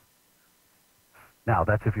database. Now,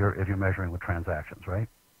 that's if you're measuring with transactions, right?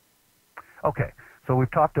 Okay, so we've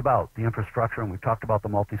talked about the infrastructure and we've talked about the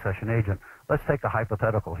multi-session agent. Let's take a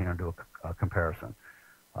hypothetical here and do a comparison.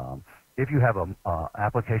 If you have an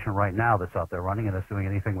application right now that's out there running and it's doing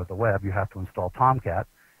anything with the web, you have to install Tomcat,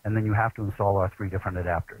 and then you have to install our 3 different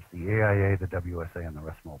adapters, the AIA, the WSA, and the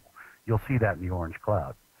REST Mobile. You'll see that in the orange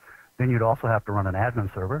cloud. Then you'd also have to run an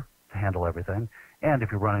admin server to handle everything, and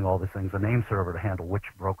if you're running all these things, a name server to handle which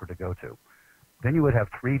broker to go to. Then you would have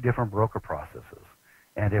 3 different broker processes.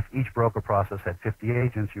 And if each broker process had 50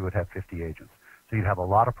 agents, you would have 50 agents. So you'd have a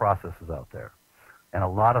lot of processes out there and a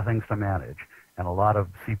lot of things to manage and a lot of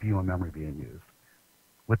CPU and memory being used.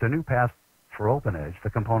 With the new path for OpenEdge, the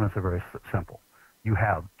components are very simple. You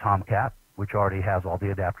have Tomcat, which already has all the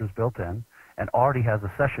adapters built in, and already has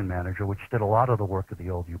a session manager, which did a lot of the work of the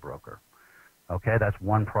old ubroker. Okay, that's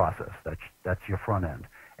one process. That's your front end.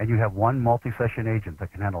 And you have one multi-session agent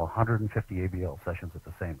that can handle 150 ABL sessions at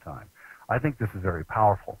the same time. I think this is very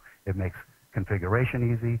powerful. It makes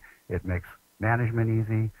configuration easy, it makes management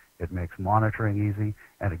easy, it makes monitoring easy,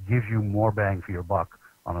 and it gives you more bang for your buck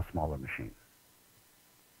on a smaller machine.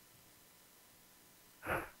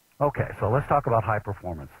 Okay, so let's talk about high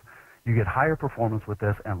performance. You get higher performance with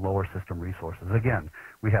this and lower system resources. Again,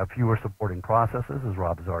 we have fewer supporting processes, as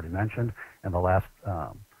Rob has already mentioned, and the last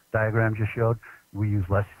diagram just showed. We use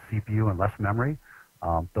less CPU and less memory.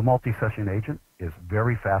 The multi-session agent is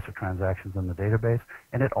very fast at transactions in the database,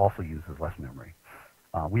 and it also uses less memory.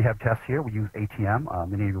 We have tests here. We use ATM.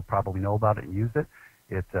 Many of you probably know about it and used it.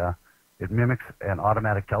 It mimics an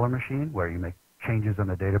automatic teller machine where you make changes in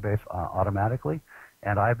the database automatically,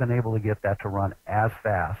 and I've been able to get that to run as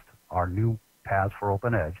fast, our new paths for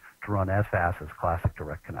OpenEdge, to run as fast as Classic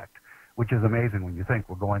Direct Connect, which is amazing when you think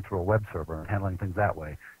we're going through a web server and handling things that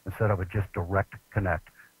way instead of a just direct connect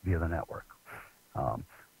via the network.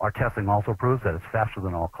 Our testing also proves that it's faster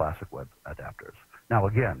than all classic web adapters. Now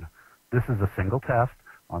again, this is a single test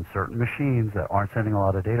on certain machines that aren't sending a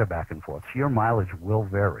lot of data back and forth. So your mileage will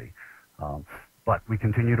vary, but we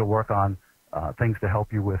continue to work on things to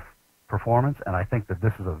help you with performance, and I think that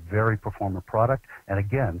this is a very performant product, and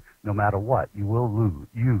again, no matter what, you will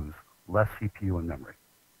use less CPU and memory.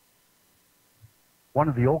 One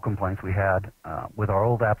of the old complaints we had with our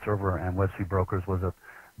old app server and WebC brokers was that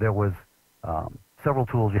there was several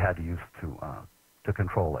tools you had to use to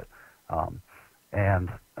control it.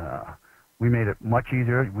 We made it much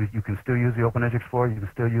easier. You can still use the OpenEdge Explorer. You can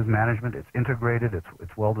still use management. It's integrated.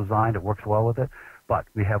 It's well designed. It works well with it. But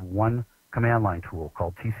we have one command line tool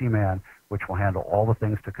called TCMan, which will handle all the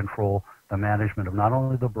things to control the management of not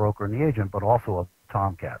only the broker and the agent, but also of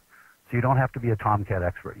Tomcat. So you don't have to be a Tomcat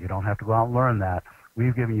expert. You don't have to go out and learn that.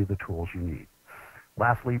 We've given you the tools you need.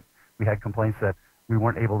 Lastly, we had complaints that we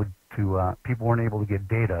weren't able to people weren't able to get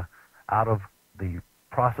data out of the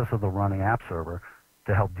process of the running app server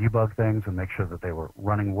to help debug things and make sure that they were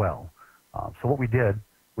running well. So what we did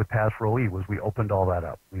with Paths for OE was we opened all that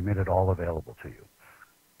up. We made it all available to you.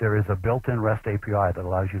 There is a built-in REST API that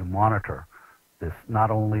allows you to monitor this, not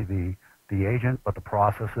only the agent, but the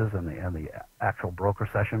processes and the actual broker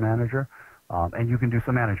session manager. And you can do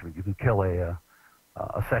some management. You can kill a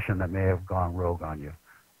session that may have gone rogue on you.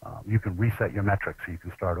 You can reset your metrics so you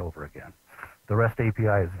can start over again. The REST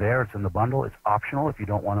API is there. It's in the bundle. It's optional if you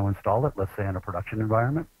don't want to install it, let's say in a production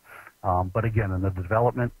environment. But again, in the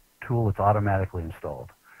development tool, it's automatically installed.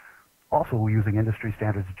 Also, we're using industry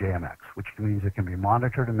standards JMX, which means it can be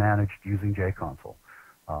monitored and managed using JConsole.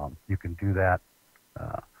 You can do that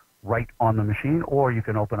right on the machine, or you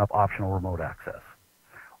can open up optional remote access.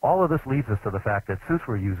 All of this leads us to the fact that since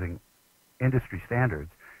we're using industry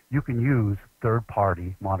standards, you can use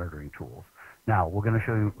third-party monitoring tools. Now, we're going to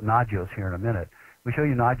show you Nagios here in a minute. We show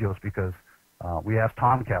you Nagios because we asked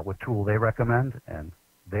Tomcat what tool they recommend, and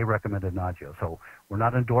they recommended Nagios. So we're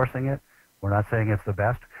not endorsing it. We're not saying it's the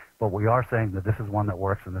best, but we are saying that this is one that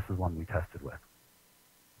works and this is one we tested with.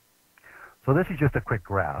 So this is just a quick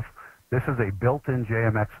graph. This is a built-in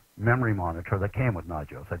JMX memory monitor that came with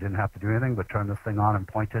Nagios. I didn't have to do anything but turn this thing on and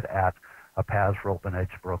point it at a PAS for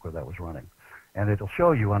OpenEdge broker that was running. And it'll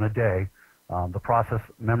show you on a day the process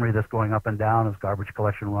memory that's going up and down as garbage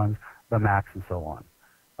collection runs, the max, and so on.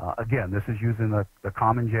 Again, this is using the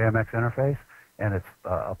common JMX interface, and it's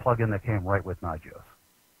a plugin that came right with Nagios.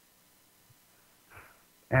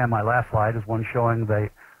 And my last slide is one showing the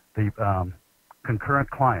concurrent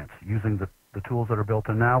clients using the tools that are built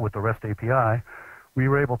in now with the REST API. We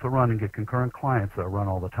were able to run and get concurrent clients that run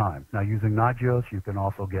all the time. Now, using Nagios, you can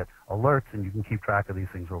also get alerts, and you can keep track of these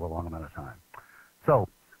things over a long amount of time. So,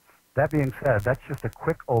 that being said, that's just a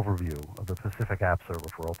quick overview of the Pacific App Server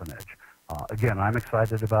for OpenEdge. Again, I'm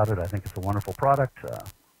excited about it. I think it's a wonderful product,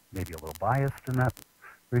 maybe a little biased in that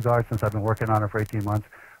regard since I've been working on it for 18 months.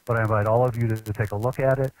 But I invite all of you to take a look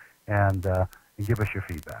at it and give us your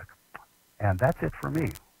feedback. And that's it for me.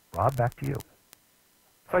 Rob, back to you.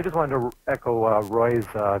 So I just wanted to echo Roy's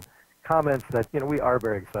comments that, you know, we are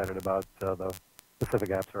very excited about the Pacific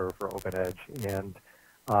App Server for OpenEdge. And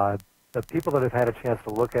the people that have had a chance to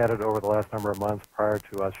look at it over the last number of months prior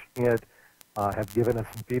to us seeing it have given us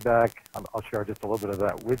some feedback. I'll share just a little bit of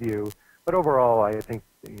that with you. But overall, I think,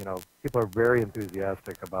 you know, people are very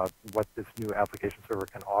enthusiastic about what this new application server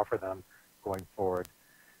can offer them going forward.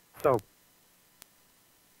 So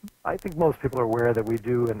I think most people are aware that we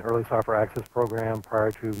do an early software access program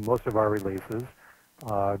prior to most of our releases.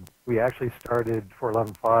 We actually started for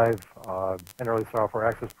 11.5 an early software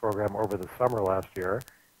access program over the summer last year,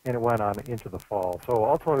 and it went on into the fall. So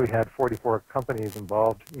ultimately, we had 44 companies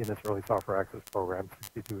involved in this early software access program,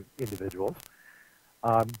 62 individuals.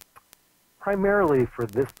 Primarily for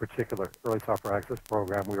this particular early software access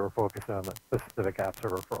program, we were focused on the Pacific App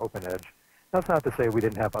Server for OpenEdge. That's not to say we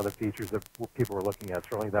didn't have other features that people were looking at.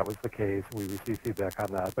 Certainly that was the case. We received feedback on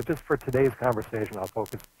that. But just for today's conversation, I'll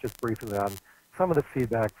focus just briefly on some of the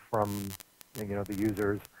feedback from, you know, the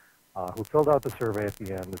users who filled out the survey at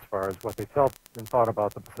the end as far as what they felt and thought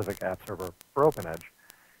about the Pacific App Server for OpenEdge.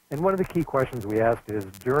 And one of the key questions we asked is,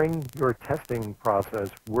 during your testing process,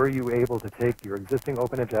 were you able to take your existing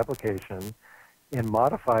OpenEdge application and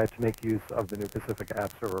modify it to make use of the new Pacific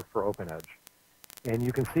App Server for OpenEdge? And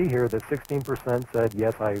you can see here that 16% said,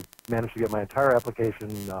 yes, I managed to get my entire application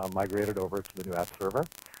migrated over to the new app server.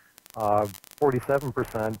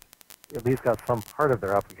 47% at least got some part of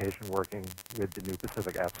their application working with the new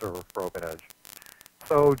Pacific App Server for OpenEdge.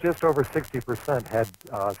 So just over 60% had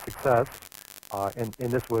success, and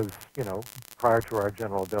this was, you know, prior to our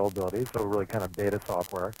general availability, so really kind of beta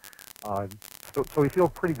software. So we feel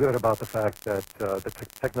pretty good about the fact that the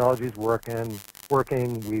technology is working.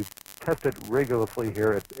 We've tested rigorously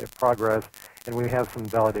here at Progress, and we have some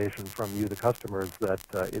validation from you, the customers, that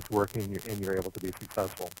it's working and you're able to be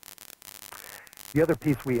successful. The other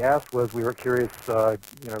piece we asked was, we were curious,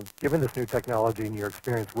 you know, given this new technology and your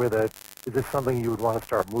experience with it, is this something you would want to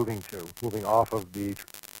start moving off of the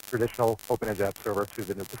traditional OpenEdge app server to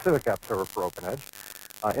the new Pacific App Server for OpenEdge?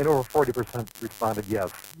 And over 40% responded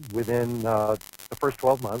yes. Within the first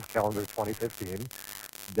 12 months, calendar 2015,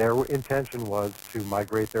 their intention was to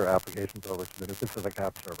migrate their applications over to the new Pacific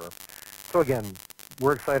App Server. So again,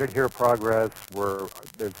 we're excited here at Progress.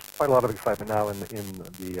 There's quite a lot of excitement now in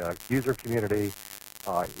the user community.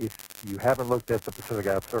 If you haven't looked at the Pacific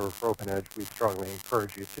App Server for OpenEdge, we strongly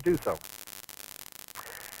encourage you to do so.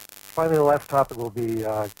 Finally, the last topic will be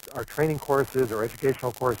our training courses or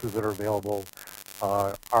educational courses that are available.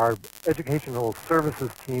 Our educational services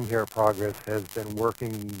team here at Progress has been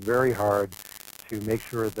working very hard to make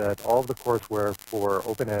sure that all of the courseware for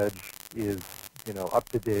OpenEdge is, you know, up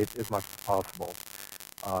to date as much as possible.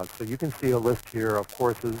 So you can see a list here of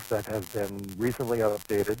courses that have been recently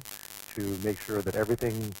updated to make sure that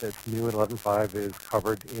everything that's new in 11.5 is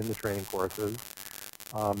covered in the training courses.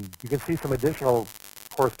 You can see some additional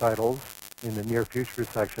course titles in the near future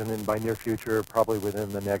section, and by near future, probably within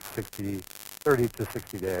the next 30 to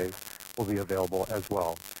 60 days will be available as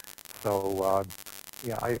well. So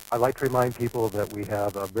yeah, I like to remind people that we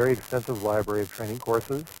have a very extensive library of training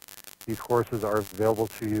courses. These courses are available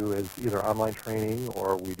to you as either online training,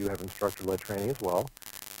 or we do have instructor-led training as well.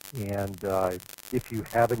 And if you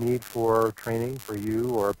have a need for training for you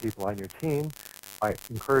or people on your team, I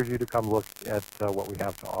encourage you to come look at what we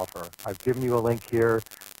have to offer. I've given you a link here.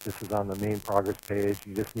 This is on the main Progress page.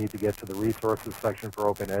 You just need to get to the resources section for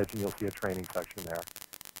OpenEdge, and you'll see a training section there.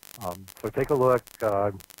 So take a look.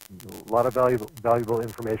 A lot of valuable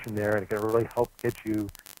information there, and it can really help get you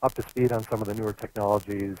up to speed on some of the newer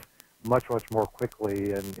technologies much more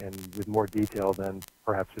quickly and with more detail than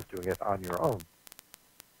perhaps just doing it on your own.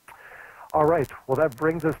 All right. Well, that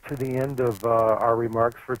brings us to the end of our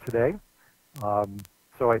remarks for today.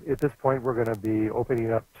 So at this point, we're going to be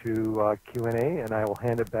opening up to Q&A, and I will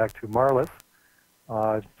hand it back to Marlis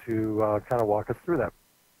to kind of walk us through that.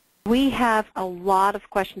 We have a lot of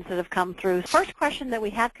questions that have come through. First question that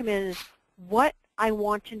we have come in is, what I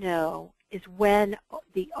want to know is when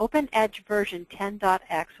the OpenEdge version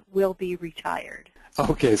 10.x will be retired.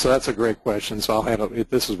 Okay, so that's a great question. So I'll handle it.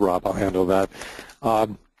 This is Rob. I'll handle that.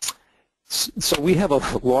 So we have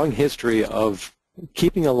a long history of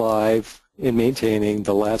keeping alive and maintaining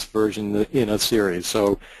the last version in a series.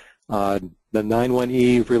 So the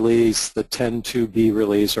 9.1e release, the 10.2b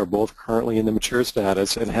release are both currently in the mature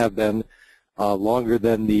status and have been longer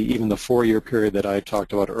than even the 4-year period that I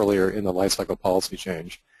talked about earlier in the lifecycle policy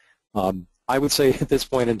change. I would say at this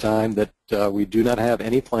point in time that we do not have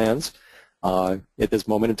any plans at this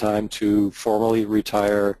moment in time to formally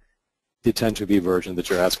retire the 10.2b version that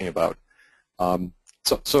you're asking about.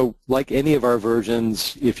 So like any of our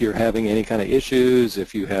versions, if you're having any kind of issues,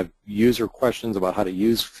 if you have user questions about how to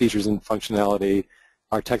use features and functionality,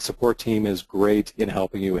 our tech support team is great in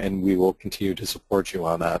helping you, and we will continue to support you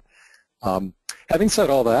on that. Having said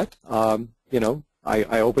all that, you know,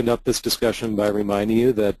 I opened up this discussion by reminding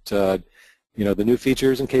you that you know, the new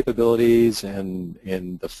features and capabilities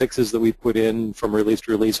and the fixes that we put in from release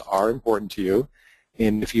to release are important to you.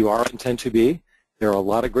 And if you are on 10.2b, there are a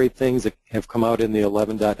lot of great things that have come out in the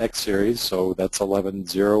 11.x series, so that's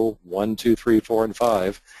 11.0, 1, 2, 3, 4, and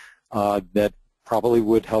 5, that probably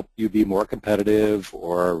would help you be more competitive,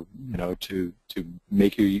 or you know, to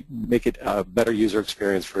make it a better user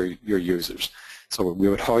experience for your users. So we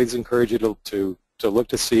would always encourage you to look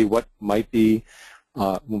to see what might be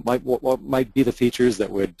what might be the features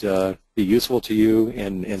that would be useful to you,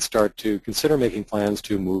 and start to consider making plans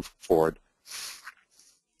to move forward.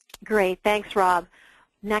 Great. Thanks, Rob.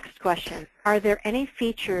 Next question. Are there any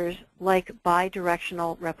features like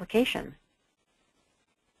bidirectional replication?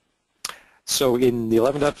 So in the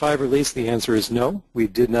 11.5 release, the answer is no. We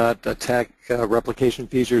did not attack replication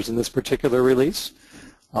features in this particular release.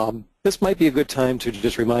 This might be a good time to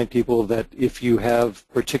just remind people that if you have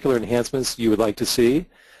particular enhancements you would like to see,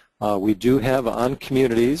 we do have on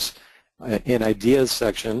communities an ideas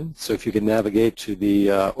section. So if you can navigate to the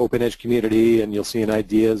OpenEdge community, and you'll see an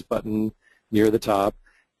ideas button near the top.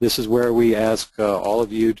 This is where we ask all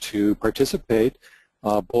of you to participate,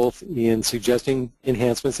 both in suggesting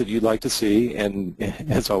enhancements that you'd like to see, and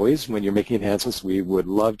as always, when you're making enhancements, we would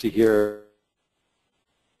love to hear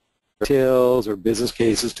details or business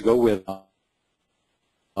cases to go with them.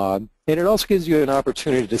 And it also gives you an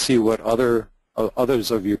opportunity to see what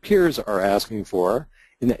others of your peers are asking for,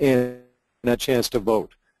 and a chance to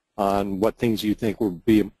vote on what things you think would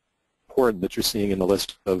be important that you're seeing in the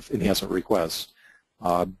list of enhancement requests.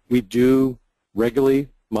 We do regularly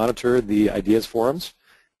monitor the ideas forums,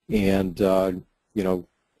 and you know,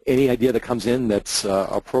 any idea that comes in that's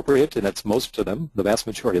appropriate, and that's most of them, the vast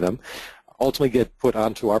majority of them, ultimately get put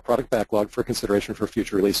onto our product backlog for consideration for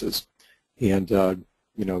future releases. And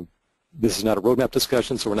you know, this is not a roadmap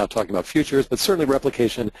discussion, so we're not talking about futures, but certainly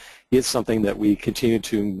replication is something that we continue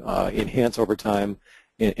to enhance over time,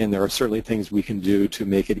 and there are certainly things we can do to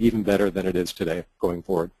make it even better than it is today going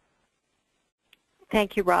forward.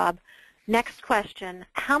 Thank you, Rob. Next question.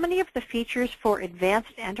 How many of the features for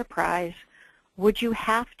Advanced Enterprise would you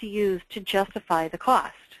have to use to justify the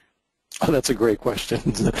cost? Oh, that's a great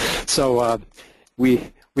question. So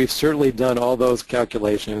we've certainly done all those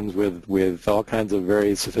calculations with all kinds of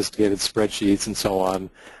very sophisticated spreadsheets and so on.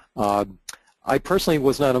 I personally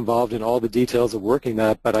was not involved in all the details of working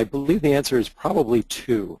that, but I believe the answer is probably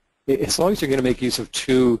 2. As long as you're going to make use of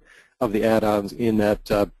 2 of the add-ons in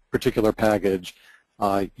that particular package,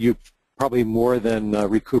 you've probably more than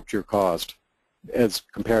recouped your cost as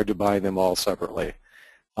compared to buying them all separately.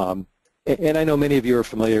 And I know many of you are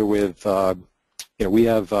familiar with, you know, we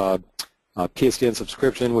have PSTN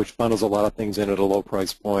subscription, which bundles a lot of things in at a low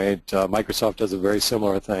price point. Microsoft does a very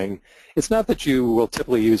similar thing. It's not that you will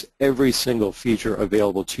typically use every single feature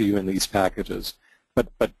available to you in these packages, but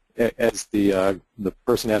as the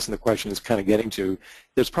person asking the question is kind of getting to,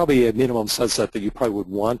 there's probably a minimum subset that you probably would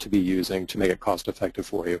want to be using to make it cost effective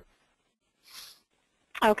for you.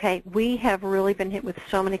 Okay, we have really been hit with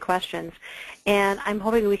so many questions, and I'm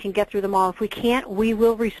hoping we can get through them all. If we can't, we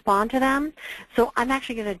will respond to them. So I'm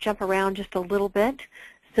actually going to jump around just a little bit.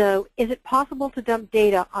 So is it possible to dump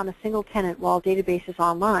data on a single tenant while database is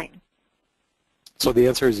online? So the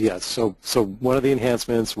answer is yes. So one of the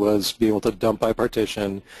enhancements was being able to dump by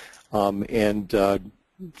partition, and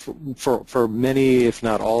for many, if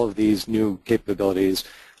not all of these new capabilities,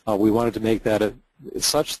 we wanted to make that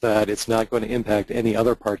such that it's not going to impact any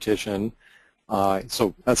other partition.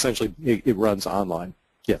 So essentially, it runs online.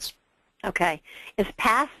 Yes. Okay. Is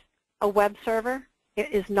PASS a web server? It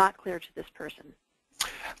is not clear to this person.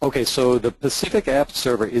 Okay, so the Pacific App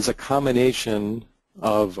Server is a combination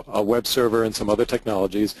of a web server and some other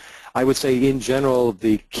technologies. I would say in general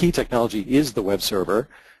the key technology is the web server,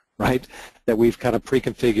 right, that we've kind of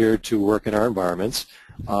pre-configured to work in our environments.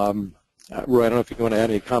 Roy, I don't know if you want to add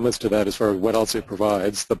any comments to that as far as what else it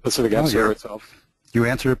provides, the Pacific App Server itself. You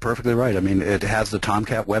answered it perfectly right. I mean, it has the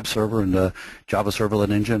Tomcat web server and the Java Servlet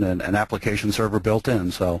Engine and an application server built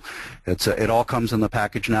in. So it all comes in the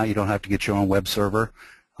package now. You don't have to get your own web server.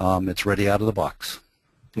 It's ready out of the box.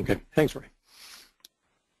 Okay. Thanks, Roy.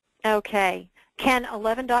 Okay. Can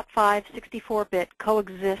 11.5 64-bit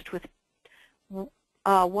coexist with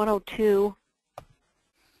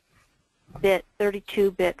 102-bit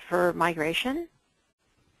 32-bit for migration?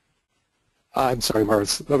 I'm sorry,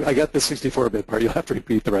 Mars. I got the 64-bit part. You'll have to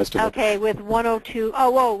repeat the rest of it. Okay, with 102,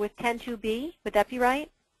 with 10.2b, would that be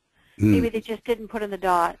right? Maybe they just didn't put in the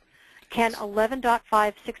dot. Can 11.5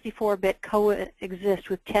 64-bit coexist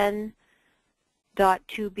with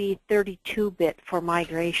 10.2b 32-bit for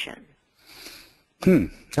migration?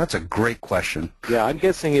 That's a great question. Yeah, I'm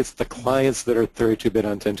guessing it's the clients that are 32-bit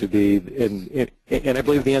on 10.2b, and I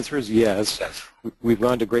believe the answer is yes. We've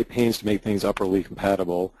gone to great pains to make things upperly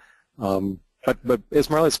compatible. But as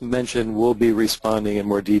Marlis mentioned, we'll be responding in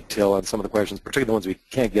more detail on some of the questions, particularly the ones we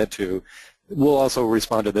can't get to. We'll also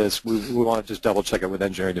respond to this. We want to just double check it with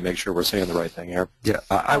engineering to make sure we're saying the right thing here. Yeah,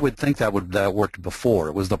 I would think that worked before.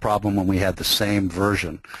 It was the problem when we had the same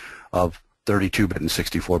version of 32-bit and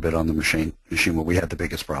 64-bit on the machine where we had the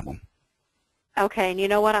biggest problem. Okay, and you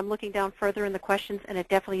know what? I'm looking down further in the questions, and it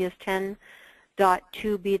definitely is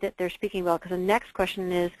 10.2b that they're speaking about, because the next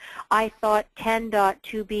question is, I thought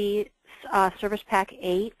 10.2b Service Pack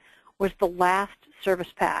 8 was the last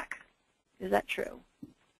service pack. Is that true?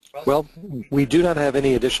 Well, we do not have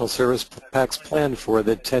any additional service packs planned for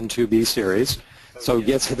the 10.2b series. So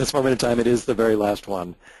yes, at this moment in time, it is the very last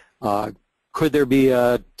one. Could there be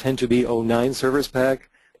a 10.2b 09 service pack?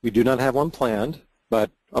 We do not have one planned,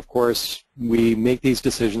 but of course, we make these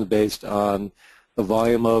decisions based on the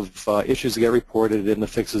volume of issues that get reported and the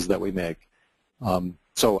fixes that we make.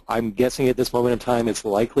 So I'm guessing at this moment in time it's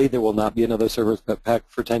likely there will not be another service pack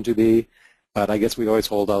for 10.2b, but I guess we always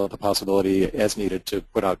hold out the possibility as needed to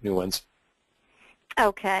put out new ones.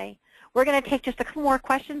 Okay. We're going to take just a couple more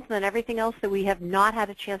questions, and then everything else that we have not had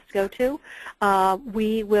a chance to go to,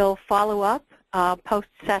 we will follow up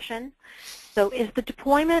post-session. So is the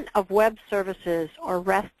deployment of web services or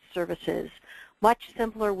REST services much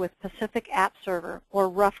simpler with Pacific App Server, or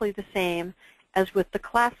roughly the same as with the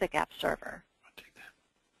classic App Server?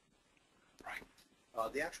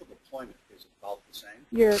 The actual deployment is about the same.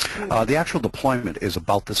 The actual deployment is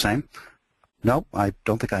about the same. No, I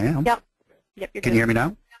don't think I am. Yep. Yep. Can you hear me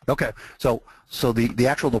now? Okay. So the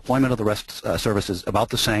actual deployment of the REST service is about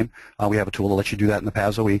the same. We have a tool to let you do that in the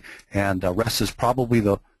PAS-OE, and REST is probably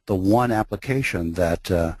the one application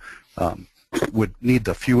that would need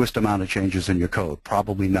the fewest amount of changes in your code,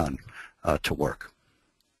 probably none, to work.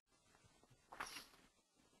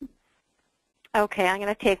 Okay, I'm going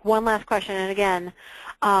to take one last question, and again,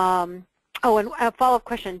 and a follow-up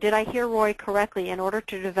question. Did I hear Roy correctly? In order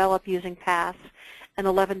to develop using PASS and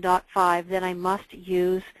 11.5, then I must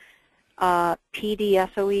use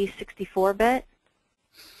PDSOE 64-bit?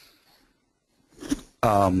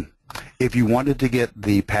 If you wanted to get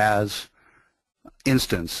the PAS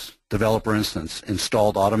instance, developer instance,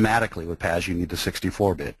 installed automatically with PAS, you need the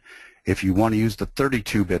 64-bit. If you want to use the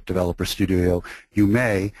 32-bit Developer Studio, you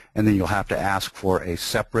may, and then you'll have to ask for a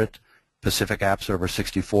separate Pacific App Server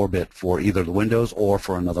 64-bit for either the Windows or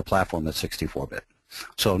for another platform that's 64-bit.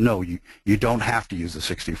 So no, you don't have to use the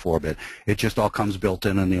 64-bit. It just all comes built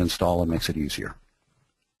in the install and makes it easier.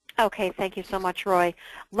 Okay, thank you so much, Roy.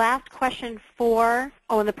 Last question for,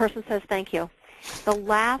 and the person says thank you. The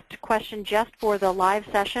last question just for the live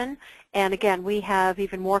session, and again, we have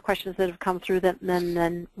even more questions that have come through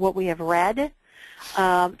than what we have read.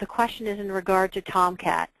 The question is in regard to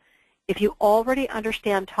Tomcat. If you already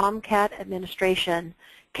understand Tomcat administration,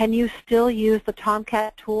 can you still use the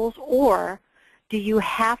Tomcat tools, or do you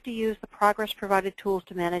have to use the Progress provided tools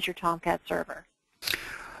to manage your Tomcat server?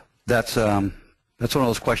 That's one of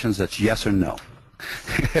those questions that's yes or no.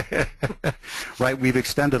 Right? We've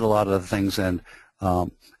extended a lot of the things, and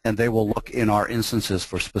they will look in our instances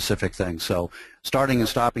for specific things. So starting and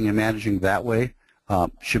stopping and managing that way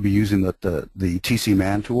should be using the TC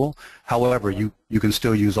Man tool. However, you can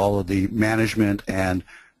still use all of the management and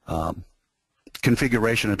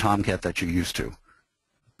configuration of Tomcat that you're used to.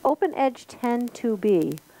 OpenEdge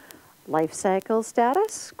 10.2b, lifecycle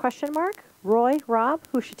status, question mark? Roy, Rob,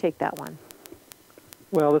 who should take that one?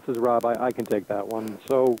 Well, this is Rob. I can take that one.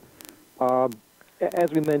 So,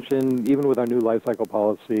 as we mentioned, even with our new lifecycle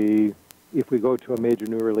policy, if we go to a major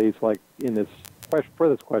new release like in this for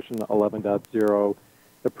this question 11.0,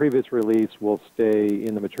 the previous release will stay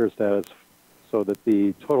in the mature status so that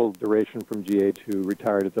the total duration from GA to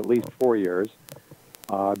retired is at least 4 years.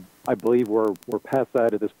 I believe we're past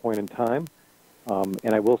that at this point in time.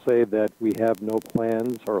 And I will say that we have no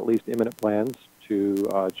plans, or at least imminent plans, to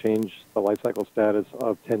change the lifecycle status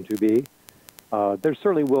of 10.2b. There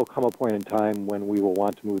certainly will come a point in time when we will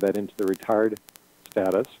want to move that into the retired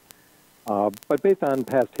status. But based on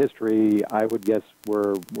past history, I would guess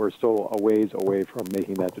we're still a ways away from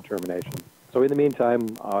making that determination. So in the meantime,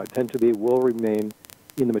 10.2b will remain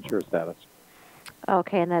in the mature status.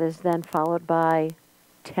 Okay, and that is then followed by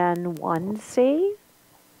 10.1c?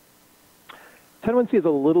 10.1c is a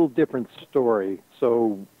little different story.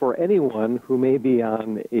 So for anyone who may be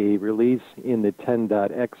on a release in the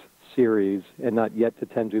 10.x series and not yet to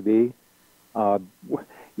 10.2b,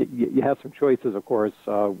 you have some choices, of course.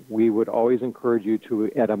 We would always encourage you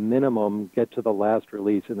to, at a minimum, get to the last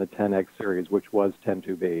release in the 10x series, which was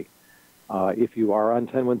 10.2b. If you are on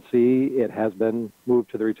 10.1c, it has been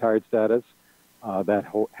moved to the retired status. That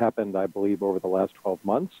happened, I believe, over the last 12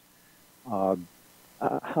 months.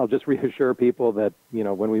 I'll just reassure people that,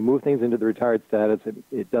 when we move things into the retired status,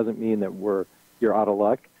 it doesn't mean that you're out of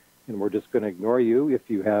luck, and we're just going to ignore you. If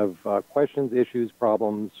you have questions, issues,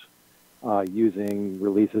 problems using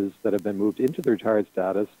releases that have been moved into the retired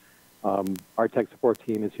status, our tech support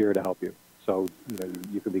team is here to help you. So,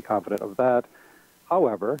 you can be confident of that.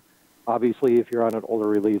 However, obviously, if you're on an older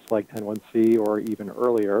release like 10.1c or even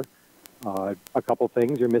earlier, a couple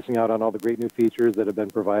things. You're missing out on all the great new features that have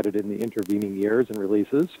been provided in the intervening years and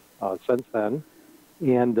releases since then.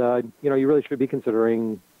 And, you really should be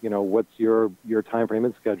considering, what's your time frame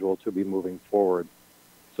and schedule to be moving forward.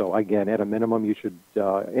 So, again, at a minimum, you should,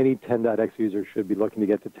 any 10.x user should be looking to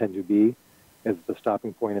get to 10.2b as the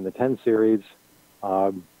stopping point in the 10 series.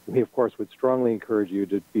 We, of course, would strongly encourage you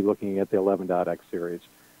to be looking at the 11.x series.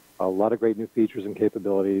 A lot of great new features and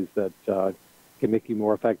capabilities that can make you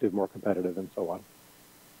more effective, more competitive, and so on.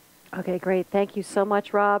 Okay, great. Thank you so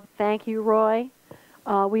much, Rob. Thank you, Roy.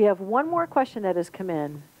 We have one more question that has come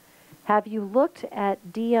in. Have you looked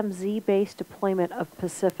at DMZ-based deployment of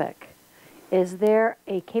Pacific? Is there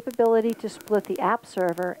a capability to split the app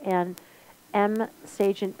server and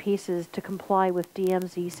MSagent pieces to comply with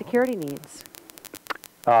DMZ security needs?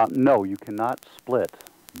 No, you cannot split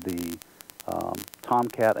the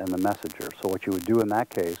Tomcat and the messenger. So what you would do in that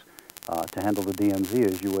case to handle the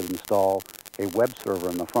DMZ is you would install a web server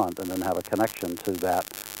in the front and then have a connection to that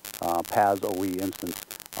PAS OE instance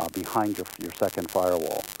behind your second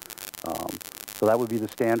firewall. So that would be the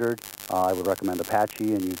standard. I would recommend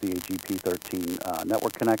Apache and use the AGP13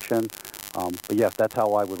 network connection. But yes, that's how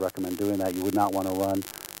I would recommend doing that. You would not want to run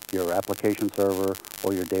your application server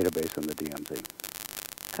or your database in the DMZ.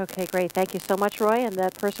 Okay, great. Thank you so much, Roy. And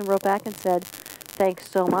that person wrote back and said, thanks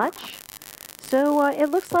so much. So it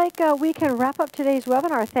looks like we can wrap up today's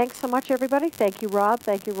webinar. Thanks so much, everybody. Thank you, Rob.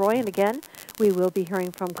 Thank you, Roy. And again, we will be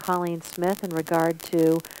hearing from Colleen Smith in regard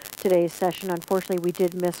to today's session. Unfortunately, we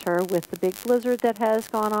did miss her with the big blizzard that has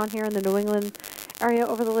gone on here in the New England area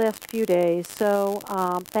over the last few days. So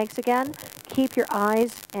thanks again. Keep your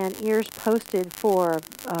eyes and ears posted for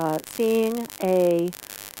seeing an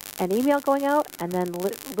email going out and then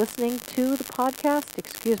listening to the podcast,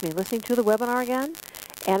 listening to the webinar again.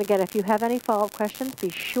 And again, if you have any follow-up questions,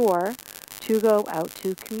 be sure to go out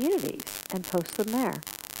to communities and post them there.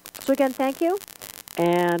 So again, thank you,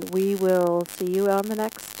 and we will see you on the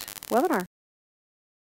next webinar.